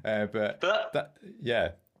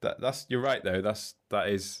 That's you're right though. That's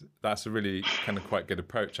a really kind of quite good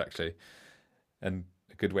approach actually, and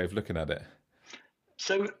a good way of looking at it.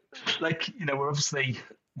 So, like we're obviously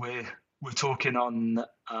we're talking on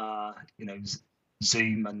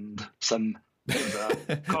Zoom and some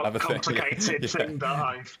complicated thing that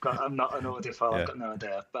I've got. I'm not an audiophile. I've got no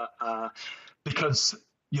idea, but because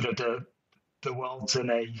the world's in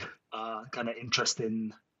a kind of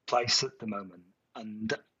interesting place at the moment,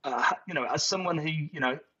 and as someone who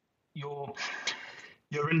you're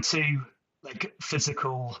into like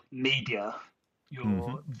physical media,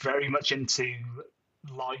 you're very much into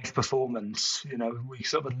live performance. We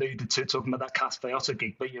sort of alluded to talking about that Cafe Otter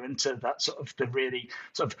gig, but you're into that sort of the really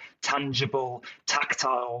sort of tangible,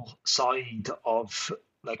 tactile side of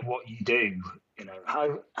like what you do.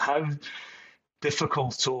 How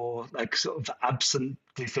difficult or like sort of absent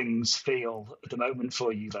do things feel at the moment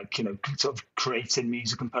for you? Like sort of creating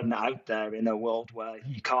music and putting it out there in a world where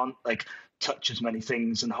you can't like touch as many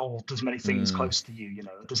things and hold as many things close to you.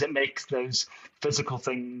 Does it make those physical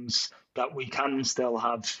things that we can still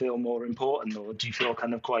have feel more important, or do you feel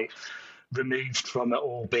kind of quite removed from it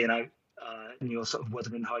all, being out in your sort of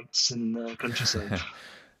Wuthering Heights in the countryside?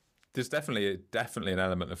 There's definitely an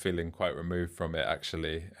element of feeling quite removed from it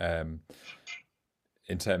actually,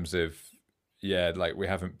 in terms of like we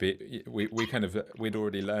haven't been, we'd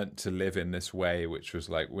already learnt to live in this way, which was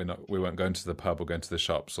like we weren't going to the pub or going to the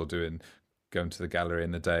shops or going to the gallery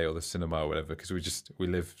in the day or the cinema or whatever, because we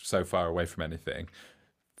live so far away from anything.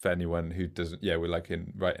 For anyone who doesn't, we're like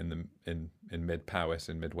in mid Powys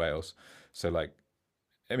in mid Wales, so like,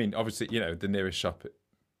 I mean, obviously the nearest shop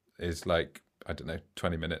is like, I don't know,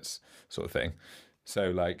 20 minutes sort of thing. So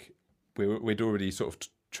like we'd already sort of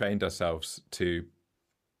trained ourselves to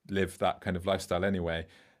live that kind of lifestyle anyway.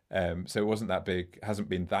 So it wasn't that big, hasn't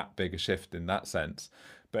been that big a shift in that sense.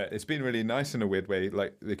 But it's been really nice in a weird way.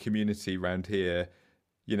 Like the community around here,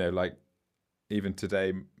 like even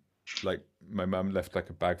today, like my mum left like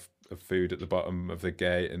a bag of food at the bottom of the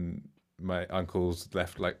gate, and my uncle's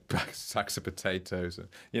left like sacks of potatoes, and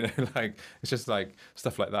like it's just like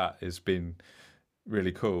stuff like that has been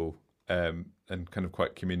really cool, and kind of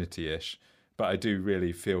quite community-ish. But I do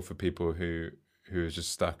really feel for people who are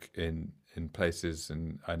just stuck in places,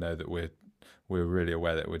 and I know that we're really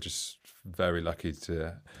aware that we're just very lucky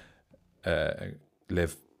to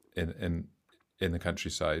live in the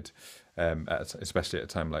countryside, especially at a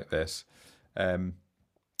time like this.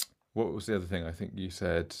 What was the other thing I think you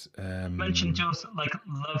said? You mentioned your like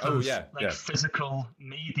love of physical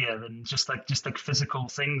media and just like physical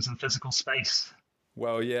things and physical space.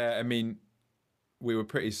 Well, yeah, I mean, we were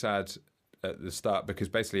pretty sad at the start because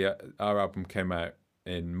basically our album came out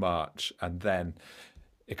in March, and then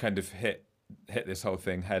it kind of hit this whole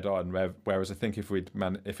thing head on. Whereas I think if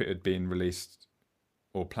it had been released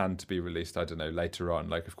or planned to be released, I don't know, later on,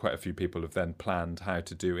 like if quite a few people have then planned how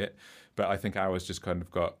to do it, but I think ours just kind of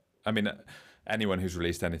got. I mean, anyone who's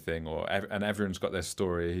released anything, and everyone's got their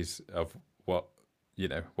stories of what's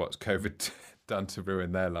COVID done to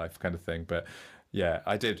ruin their life, kind of thing. But yeah,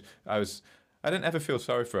 I didn't ever feel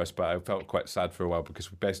sorry for us, but I felt quite sad for a while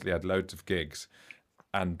because we basically had loads of gigs,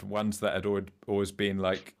 and ones that had always been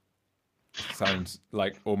like, sounds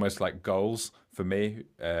like almost like goals for me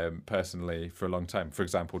personally for a long time. For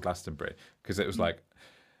example, Glastonbury, because it was like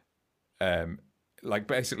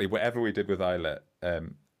basically whatever we did with Islet.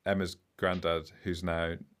 Emma's granddad, who's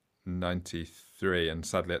now 93 and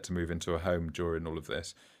sadly had to move into a home during all of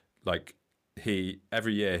this, like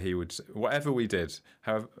every year he would, whatever we did,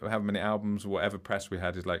 however many albums, whatever press we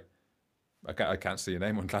had, is like, I can't see your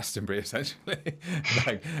name on Glastonbury, essentially.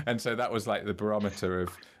 And so that was like the barometer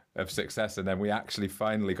of success. And then we actually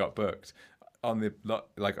finally got booked on the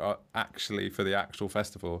actually for the actual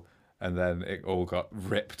festival, and then it all got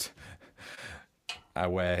ripped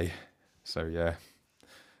away. So yeah,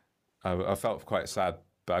 I felt quite sad,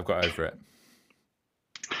 but I've got over it.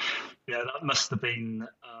 Yeah, that must have been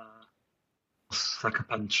like a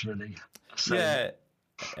punch, really. So, Yeah.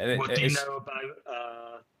 what do you know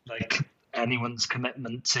about like anyone's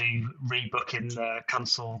commitment to rebooking their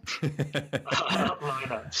cancelled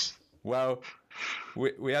lineups? Well,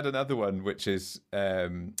 we had another one, which is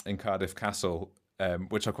in Cardiff Castle,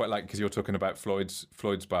 which I quite like because you're talking about Floyd's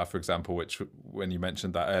Bar, for example, which when you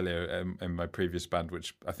mentioned that earlier in my previous band,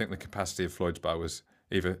 which I think the capacity of Floyd's Bar was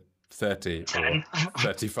either 30 or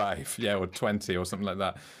 35, yeah, or 20 or something like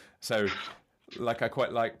that. So, like, I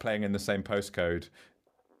quite like playing in the same postcode.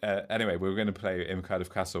 Anyway, we were going to play in Cardiff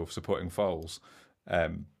Castle supporting Foals,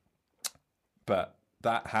 but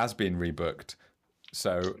that has been rebooked.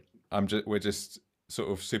 So we're just sort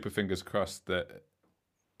of super fingers crossed that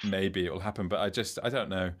maybe it will happen. But I don't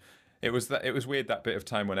know. It was weird that bit of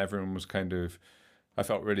time when everyone was kind of. I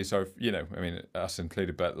felt really sorry, I mean, us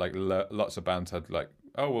included, but like lots of bands had like,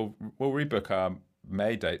 oh, we'll rebook our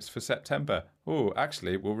May dates for September. Oh,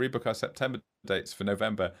 actually, we'll rebook our September dates for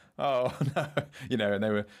November. Oh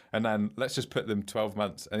no, and then let's just put them 12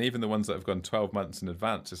 months. And even the ones that have gone 12 months in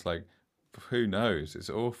advance, it's like, who knows? It's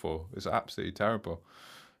awful. It's absolutely terrible.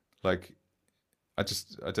 Like, I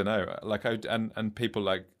don't know. Like, and people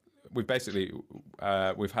like, we've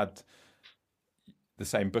had the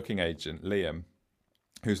same booking agent, Liam,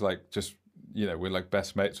 who's like just we're like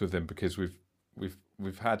best mates with him because we've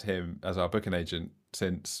had him as our booking agent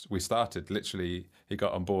since we started. Literally, he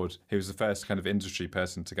got on board. He was the first kind of industry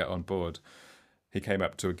person to get on board. He came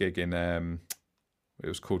up to a gig in it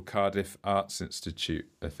was called Cardiff Arts Institute,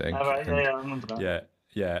 I think. Oh, right, yeah, I remember that.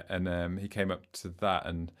 Yeah, and he came up to that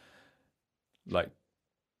and like,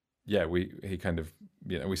 yeah, he kind of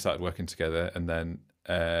we started working together, and then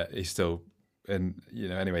he's still, and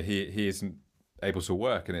anyway, he isn't able to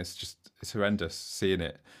work, and it's horrendous seeing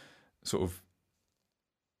it sort of.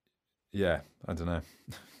 Yeah, I don't know.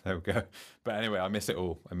 There we go. But anyway, I miss it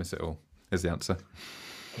all is the answer.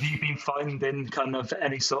 Have you been finding kind of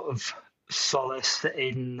any sort of solace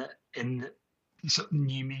in sort of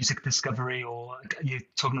new music discovery, or you're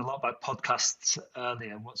talking a lot about podcasts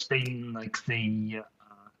earlier? What's been like the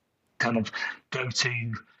kind of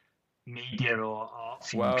go-to media or art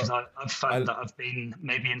for you? Because I've found that I've been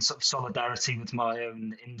maybe in sort of solidarity with my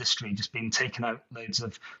own industry, just been taking out loads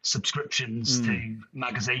of subscriptions to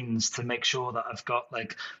magazines to make sure that I've got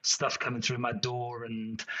like stuff coming through my door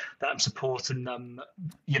and that I'm supporting them.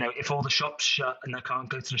 If all the shops shut and I can't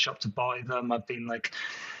go to the shop to buy them, I've been like,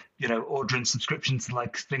 ordering subscriptions to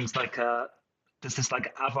like things like there's this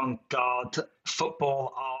like avant-garde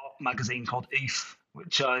football art magazine called Oof,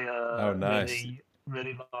 which I nice.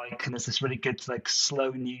 really like, and there's this really good like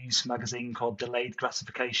slow news magazine called Delayed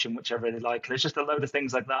Gratification, which I really like. And there's just a load of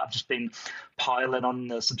things like that I've just been piling on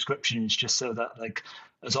the subscriptions just so that like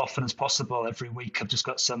as often as possible every week I've just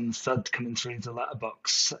got some thud coming through the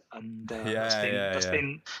letterbox. And it's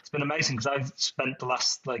been amazing because I've spent the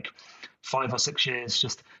last like 5 or 6 years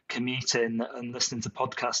just commuting and listening to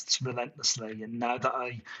podcasts relentlessly, and now that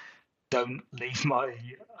I don't leave my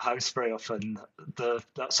house very often,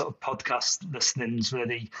 that sort of podcast listening's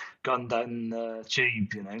really gone down the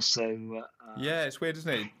tube, so yeah, it's weird,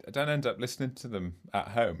 isn't it? I don't end up listening to them at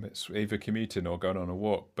home. It's either commuting or going on a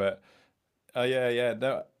walk. But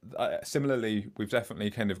no, similarly, we've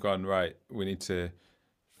definitely kind of gone, right, we need to,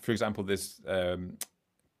 for example, this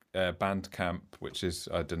Bandcamp, which is,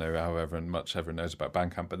 I don't know how everyone knows about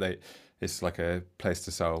Bandcamp, but it's like a place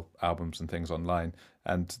to sell albums and things online.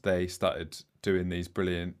 And they started doing these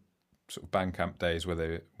brilliant sort of Bandcamp days where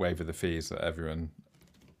they waiver the fees that everyone,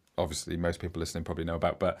 obviously most people listening probably know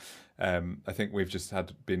about. But I think we've just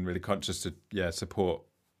been really conscious to support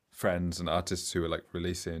friends and artists who are like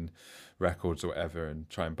releasing records or whatever and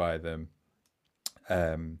try and buy them.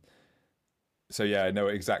 So yeah, I know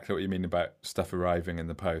exactly what you mean about stuff arriving in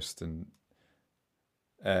the post, and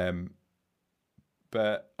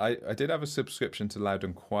but I did have a subscription to Loud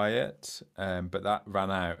and Quiet, but that ran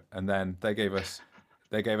out, and then they gave us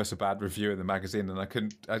a bad review in the magazine, and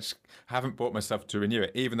I just haven't brought myself to renew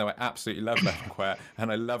it, even though I absolutely love Loud and Quiet and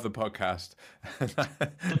I love the podcast. The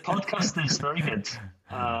podcast is very good.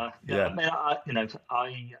 I mean,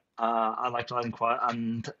 I like Loud and Quiet,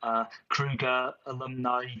 and Kruger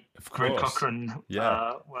alumni Greg Cochran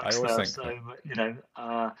works there, so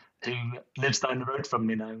who lives down the road from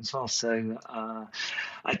me now as well. So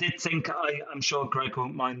I did think I'm sure Greg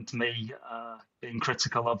won't mind me being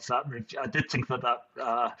critical of that review. I did think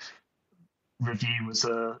that review was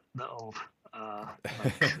a little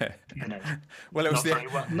You know, well, it was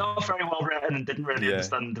not very well written, and didn't really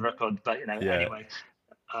understand the record. But anyway,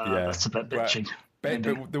 that's a bit bitchy. But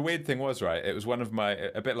the weird thing was, right, it was one of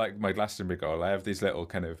a bit like my Glastonbury goal. I have these little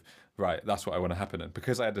kind of, right, that's what I want to happen. And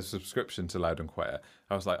because I had a subscription to Loud and Quiet,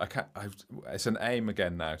 I was like, it's an aim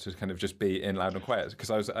again now to kind of just be in Loud and Quiet,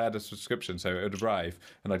 because I had a subscription, so it would arrive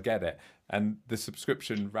and I'd get it. And the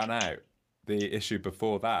subscription ran out the issue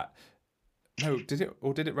before that. No, did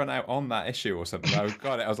it run out on that issue or something? I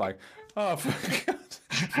got it. I was like, oh, for God.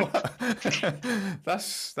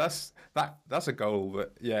 That's a goal.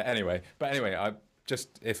 But yeah, anyway. But anyway, I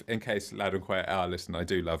just, if in case Loud and Quiet are listening, I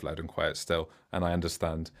do love Loud and Quiet still, and I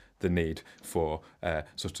understand the need for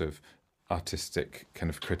sort of artistic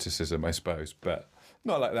kind of criticism, I suppose, but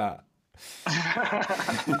not like that.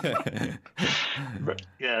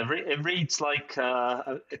 It reads like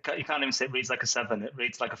you can't even say it reads like a 7. It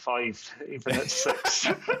reads like a 5, even at 6.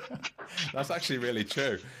 That's actually really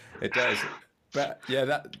true. It does. But yeah,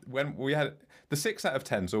 that when we had the 6 out of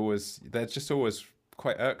 10s, they're just always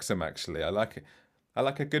quite irksome. Actually, I like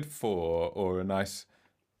a good 4 or a nice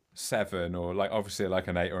 7, or like obviously like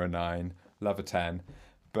an 8 or a 9. Love a 10,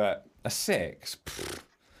 but a 6,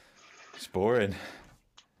 it's boring.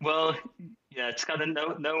 Well, yeah, it's kind of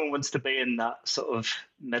no one wants to be in that sort of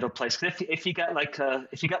middle place. Because if you get like a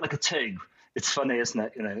 2, it's funny, isn't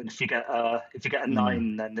it? And if you get a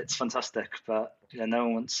 9, then it's fantastic. But yeah, no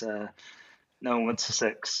one wants a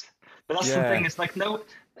 6. But that's the thing. It's like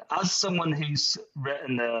as someone who's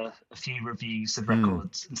written a few reviews of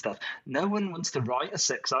records and stuff, no one wants to write a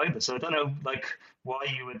 6 either. So I don't know why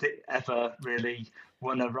you would ever really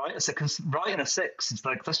want to write a 6. Because writing a 6 is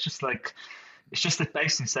that's just it's just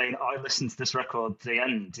basically saying I listened to this record to the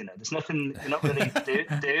end. There's nothing. You're not really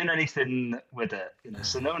doing anything with it.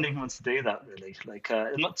 So no one even wants to do that really.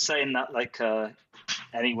 I'm not saying that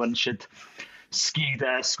anyone should skew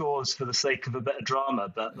their scores for the sake of a bit of drama,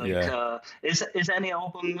 but is any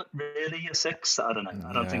album really a 6? I don't know.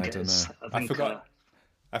 I don't think it is.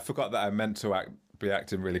 I forgot that I meant to be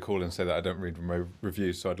acting really cool and say that I don't read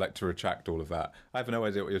reviews, so I'd like to retract all of that. I have no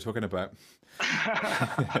idea what you're talking about.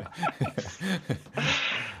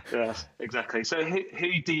 Yeah, exactly. So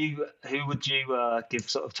who would you give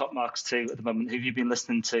sort of top marks to at the moment? Who have you been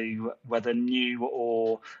listening to, whether new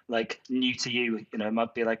or new to you? It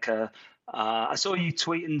might be I saw you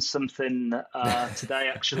tweeting something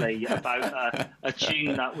today actually about a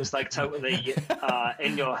tune that was totally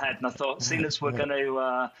in your head, and I thought, seeing as we're going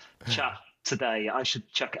to chat today, I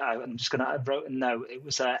should check it out. And I wrote a note. It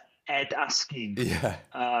was Ed Askew. Yeah.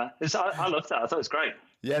 I loved that. I thought it was great.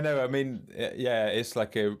 Yeah, no, I mean, yeah, it's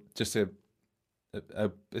like it's sort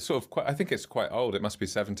of quite, I think it's quite old. It must be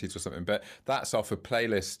 70s or something, but that's off a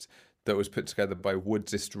playlist that was put together by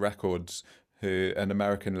Woodsist Records, an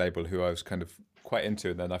American label who I was kind of quite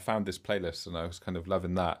into. And then I found this playlist and I was kind of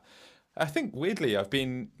loving that. I think weirdly, I've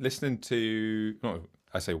been listening to,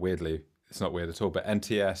 I say weirdly, it's not weird at all, but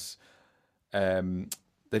NTS,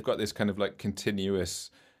 they've got this kind of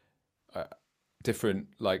continuous, different,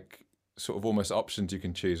 sort of almost options you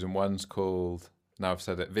can choose. And one's called, now I've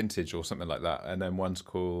said it, Vintage or something like that. And then one's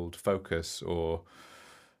called Focus and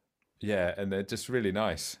they're just really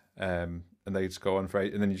nice. And they just go on for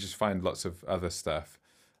 8, and then you just find lots of other stuff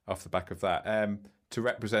off the back of that. To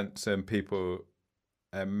represent some people,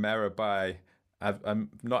 Merabai, I'm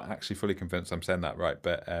not actually fully convinced I'm saying that right,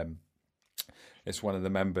 but it's one of the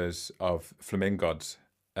members of Flamingods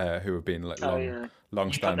who have been long-standing.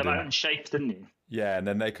 You put them out in Shape, didn't you? Yeah, and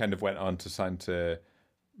then they kind of went on to sign to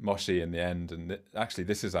Moshi in the end, and actually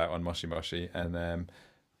this is out on Moshi Moshi, and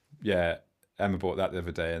Emma bought that the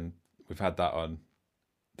other day, and we've had that on.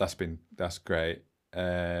 That's great.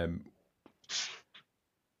 I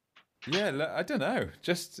don't know.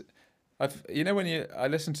 Just when I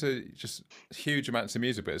listen to just huge amounts of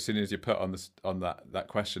music, but as soon as you put on that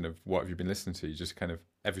question of what have you been listening to, you just kind of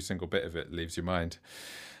every single bit of it leaves your mind,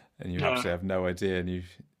 and you absolutely have no idea. And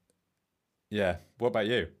what about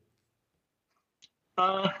you?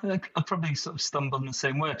 I probably sort of stumbled in the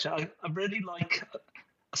same way. I really I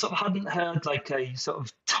sort of hadn't heard a sort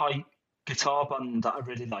of tight guitar band that I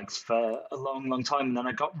really liked for a long, long time, and then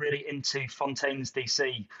I got really into Fontaines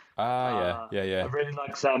DC. Yeah. I really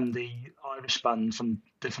like them, the Irish band from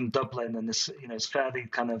Dublin, and this, it's fairly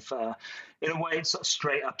kind of, in a way, it's sort of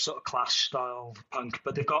straight up sort of Clash style punk,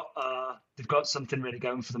 but they've got something really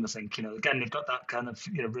going for them. I think, again, they've got that kind of,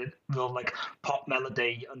 real pop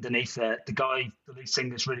melody underneath it. The lead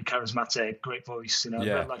singer is really charismatic, great voice. I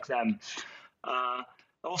really like them.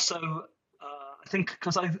 Also, I think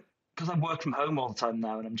because because I work from home all the time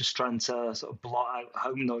now, and I'm just trying to sort of blot out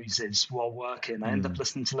home noises while working. I end up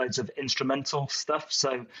listening to loads of instrumental stuff,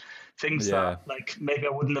 so things that like maybe I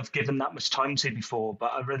wouldn't have given that much time to before,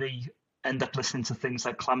 but I really end up listening to things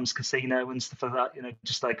like Clams Casino and stuff like that.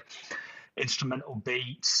 Just like instrumental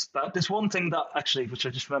beats. But there's one thing that actually, which I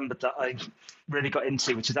just remembered, that I really got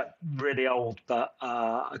into, which is that really old, but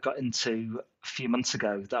I got into a few months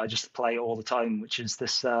ago, that I just play all the time, which is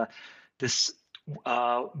this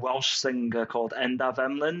Welsh singer called Endaf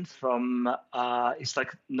Emlyn from he's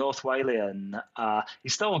like North Walian.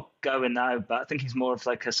 He's still going now, but I think he's more of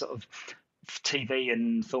like a sort of TV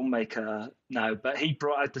and filmmaker now, but he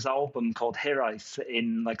brought out this album called Hiraeth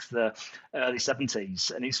in like the early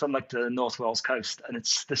 70s, and he's from like the North Wales coast, and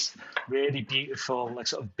it's this really beautiful like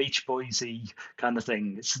sort of Beach Boysy kind of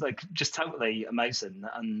thing. It's like just totally amazing,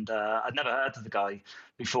 and I'd never heard of the guy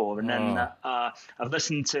before, and then I've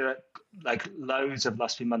listened to it like loads of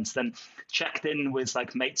last few months, then checked in with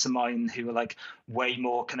like mates of mine who are like way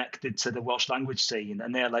more connected to the Welsh language scene,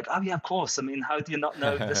 and they're like, oh yeah, of course, I mean, how do you not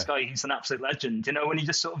know this guy? He's an absolute legend. When you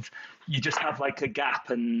just you just have like a gap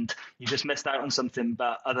and you just missed out on something,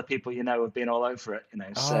 but other people have been all over it.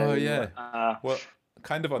 So well,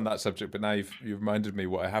 kind of on that subject, but now you've reminded me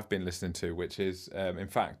what I have been listening to, which is in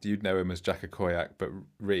fact, you'd know him as Jack Koyak, but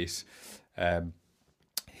Reese,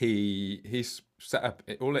 he's set up,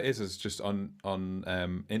 all it is just on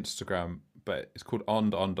Instagram, but it's called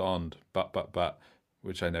ond but,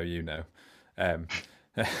 which I know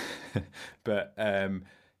but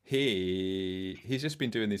he's just been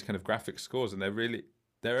doing these kind of graphic scores, and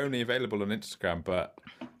they're only available on Instagram, but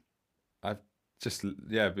I've just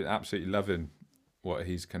been absolutely loving what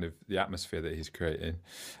he's kind of the atmosphere that he's creating.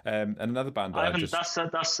 And another band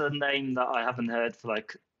that's a name that I haven't heard for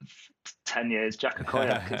like 10 years, Jack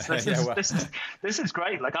Koyak. This is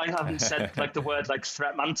great. Like I haven't said like the word like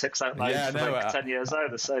Threatmantics out loud for 10 years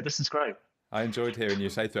either, so this is great. I enjoyed hearing you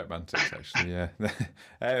say Threatmantics, actually.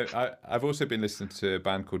 Yeah. I've also been listening to a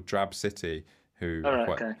band called Drab City, who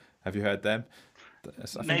have you heard them? I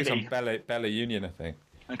think it's on Bella Union, I think.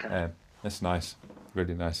 Okay. That's nice,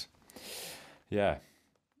 really nice. Yeah.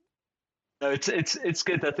 No, it's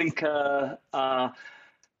good. I think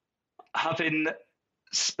having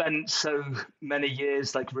spent so many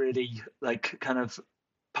years like really like kind of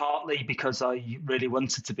partly because I really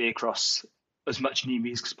wanted to be across as much new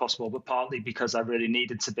music as possible, but partly because I really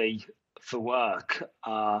needed to be for work.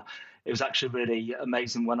 It was actually really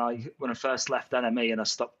amazing when I first left NME and I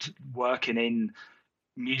stopped working in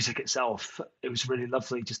music itself. It was really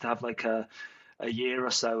lovely just to have like a year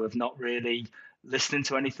or so of not really listening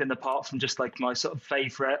to anything apart from just like my sort of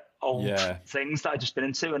favorite old things that I've just been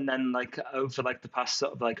into. And then like over like the past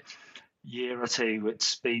sort of like year or two,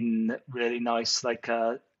 it's been really nice, like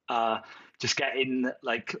just getting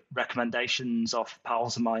like recommendations off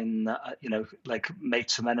pals of mine, like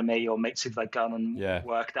mates from NME or mates who've like gone and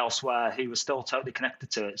worked elsewhere who were still totally connected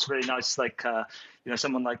to it. It's really nice, like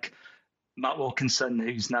someone like Matt Wilkinson,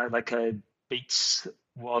 who's now like a Beats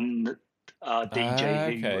One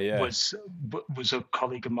DJ who was a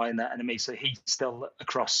colleague of mine at NME, so he's still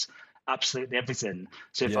across absolutely everything.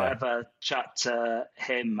 So if I ever chat to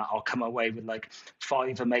him, I'll come away with like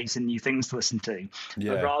 5 amazing new things to listen to.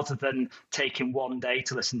 But rather than taking one day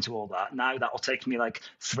to listen to all that, now that'll take me like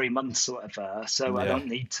 3 months or whatever. So I don't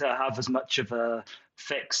need to have as much of a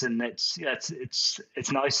fix, and it's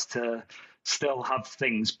nice to still have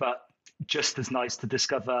things, but just as nice to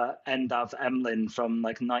discover Endaf Emlyn from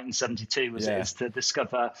like 1972 as it is to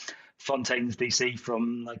discover Fontaines DC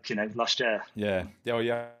from like last year. Yeah. Well,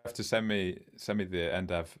 you have to send me the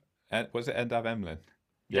Endaf. Was it Endaf Emlyn?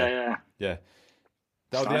 Yeah.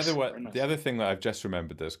 The other thing that I've just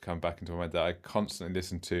remembered that's come back into my mind that I constantly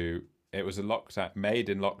listen to. It was a Made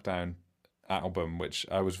in Lockdown album, which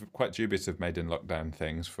I was quite dubious of Made in Lockdown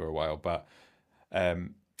things for a while, but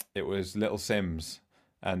it was Little Sims.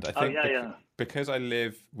 And I think because we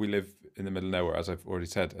live in the middle of nowhere, as I've already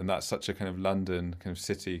said, and that's such a kind of London kind of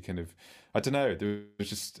city kind of, I don't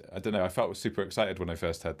know, I felt super excited when I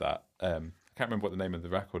first heard that. I can't remember what the name of the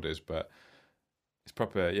record is, but it's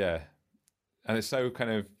proper, and it's so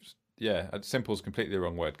kind of, simple is completely the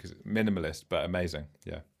wrong word because it's minimalist, but amazing,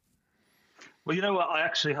 Well, you know what, I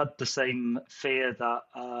actually had the same fear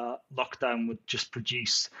that lockdown would just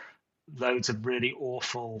produce loads of really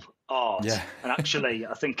awful art, and actually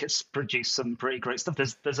I think it's produced some pretty great stuff.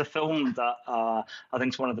 There's a film that I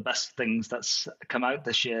think is one of the best things that's come out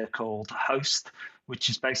this year called Host, which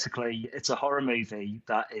is basically, it's a horror movie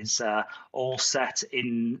that is all set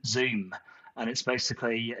in Zoom, and it's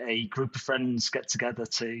basically a group of friends get together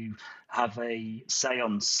to have a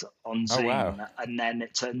séance on Oh, Zoom, wow. and then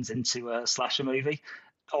it turns into a slasher movie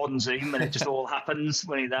on Zoom, and it just all happens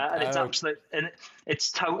when you're there, and Oh,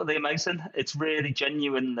 it's totally amazing. It's really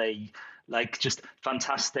genuinely like just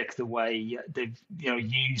fantastic the way they've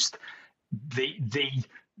used the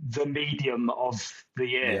the medium of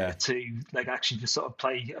the ear yeah. to like actually just sort of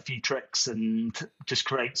play a few tricks and just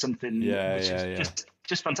create something Yeah, which is yeah, yeah.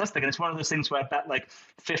 just fantastic. And it's one of those things where I bet like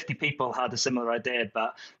 50 people had a similar idea,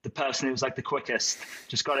 but the person who was like the quickest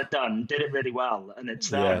just got it done, did it really well, and it's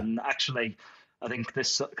there. Yeah. And actually, I think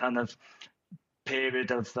this kind of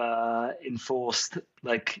period of enforced,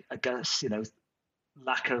 like, I guess,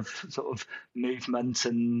 lack of sort of movement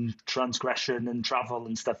and transgression and travel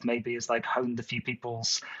and stuff maybe has like honed a few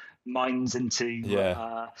people's minds into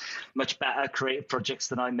Yeah. much better creative projects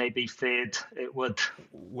than I maybe feared it would.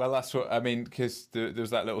 Well, that's what I mean, because there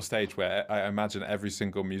was that little stage where I imagine every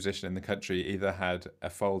single musician in the country either had a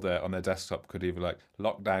folder on their desktop, could either like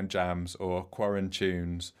lockdown jams or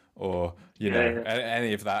quarantunes or, Yeah.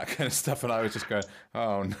 any of that kind of stuff. And I was just going,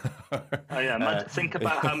 oh, no. Think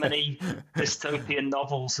about how many dystopian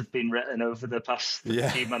novels have been written over the past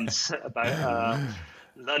Yeah. few months about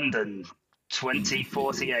London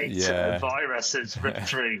 2048. Yeah. A virus has ripped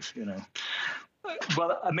through,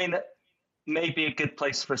 Well, I mean, maybe a good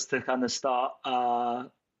place for us to kind of start,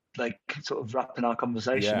 like sort of wrapping our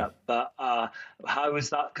conversation Yeah. up. But how's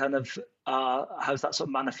that sort of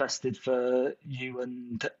manifested for you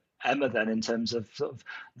and Emma then in terms of sort of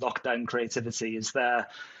lockdown creativity? Is there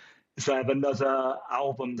another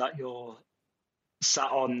album that you're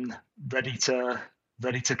sat on ready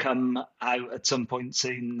to come out at some point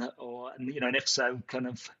soon, or and if so, kind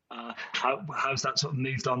of how's that sort of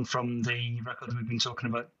moved on from the record we've been talking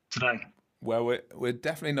about today? Well, we're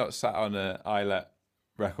definitely not sat on an Islet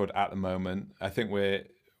record at the moment. I think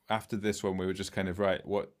after this one, we were just kind of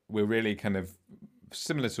what we're really kind of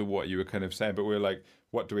similar to what you were kind of saying, but we were like,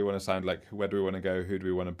 what do we want to sound like? Where do we want to go? Who do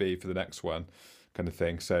we want to be for the next one? Kind of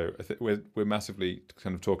thing. So I think we're massively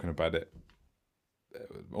kind of talking about it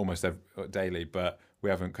almost daily, but we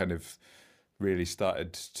haven't kind of really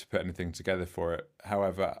started to put anything together for it.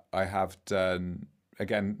 However, I have done,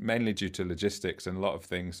 again, mainly due to logistics, and a lot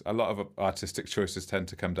of artistic choices tend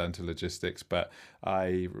to come down to logistics, but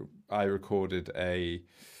I recorded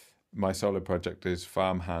my solo project is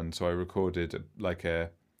Farmhand, so I recorded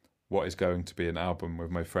what is going to be an album with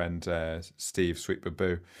my friend Steve Sweet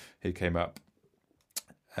Baboo. He came up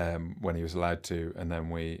when he was allowed to, and then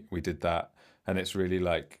we did that, and it's really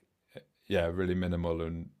really minimal,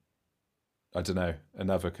 and I don't know,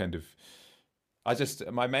 another kind of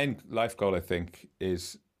my main life goal, I think,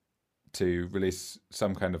 is to release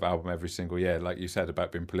some kind of album every single year. Like you said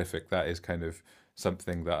about being prolific, that is kind of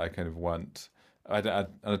something that I kind of want. I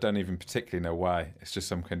don't even particularly know why. It's just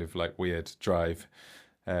some kind of like weird drive.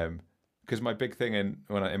 Because my big thing in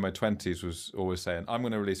my 20s was always saying, I'm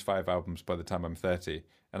going to release 5 albums by the time I'm 30.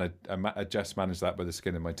 And I just managed that by the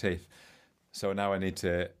skin of my teeth. So now I need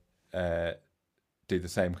to do the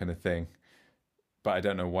same kind of thing. But I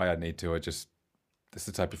don't know why I need to. It's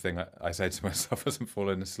the type of thing I say to myself as I'm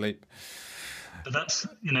falling asleep. But that's,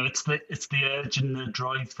 it's the urge and the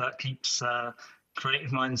drive that keeps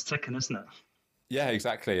creative minds ticking, isn't it? Yeah,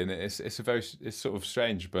 exactly. And it's sort of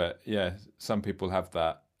strange, but yeah, some people have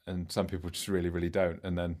that and some people just really, really don't.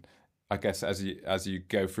 And then I guess as you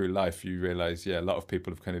go through life, you realize, a lot of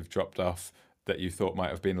people have kind of dropped off that you thought might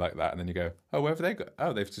have been like that. And then you go, oh, where have they got?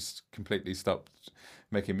 Oh, they've just completely stopped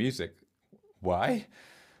making music. Why?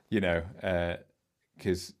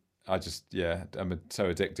 Because I'm so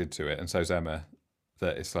addicted to it, and so's Emma,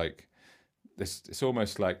 that it's like this. It's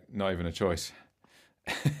almost like not even a choice.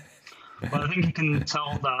 Well, I think you can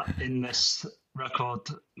tell that in this record,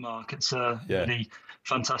 Mark. It's a really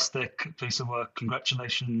fantastic piece of work.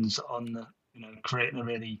 Congratulations on creating a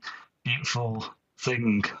really beautiful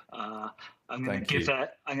thing. I'm going to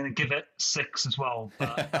give it 6 as well,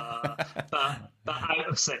 but out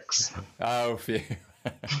of 6. Oh, phew.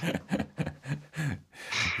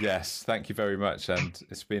 Yes, thank you very much, and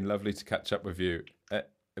it's been lovely to catch up with you.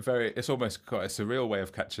 It's almost quite a surreal way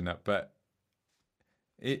of catching up, but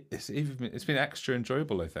it's been extra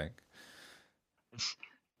enjoyable, I think.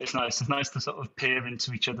 It's nice. It's nice to sort of peer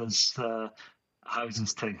into each other's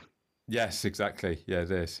houses too. Yes, exactly. Yeah,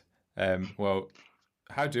 it is. Well,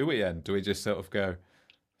 how do we end? Do we just sort of go,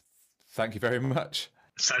 thank you very much?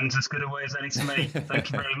 Sounds as good a way as any to me.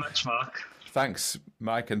 Thank you very much, Mark. Thanks,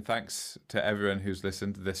 Mike, and thanks to everyone who's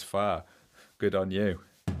listened this far. Good on you.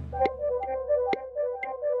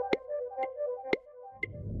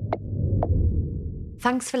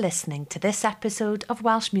 Thanks for listening to this episode of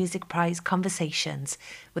Welsh Music Prize Conversations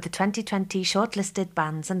with the 2020 shortlisted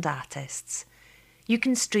bands and artists. You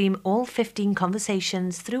can stream all 15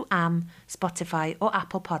 conversations through Spotify or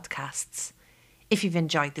Apple Podcasts. If you've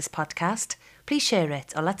enjoyed this podcast, please share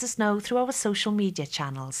it or let us know through our social media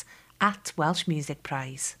channels at Welsh Music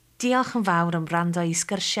Prize. Diolch yn fawr am wrando i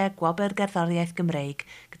sgyrsiau gwobr gerddoriaeth Gymreig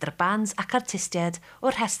gyda'r bands ac artistiaid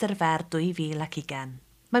o'r rhestr fer 2020.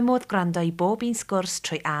 Mae modd gwrando i bob un sgwrs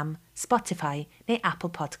trwy Spotify neu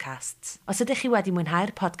Apple Podcasts. Os ydych chi wedi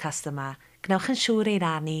mwynhau'r podcast yma, gnewch yn siŵr ei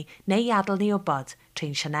rannu neu adael ni o bod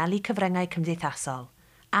trwy'n sianeli cyfryngau cymdeithasol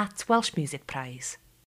at Welsh Music Prize.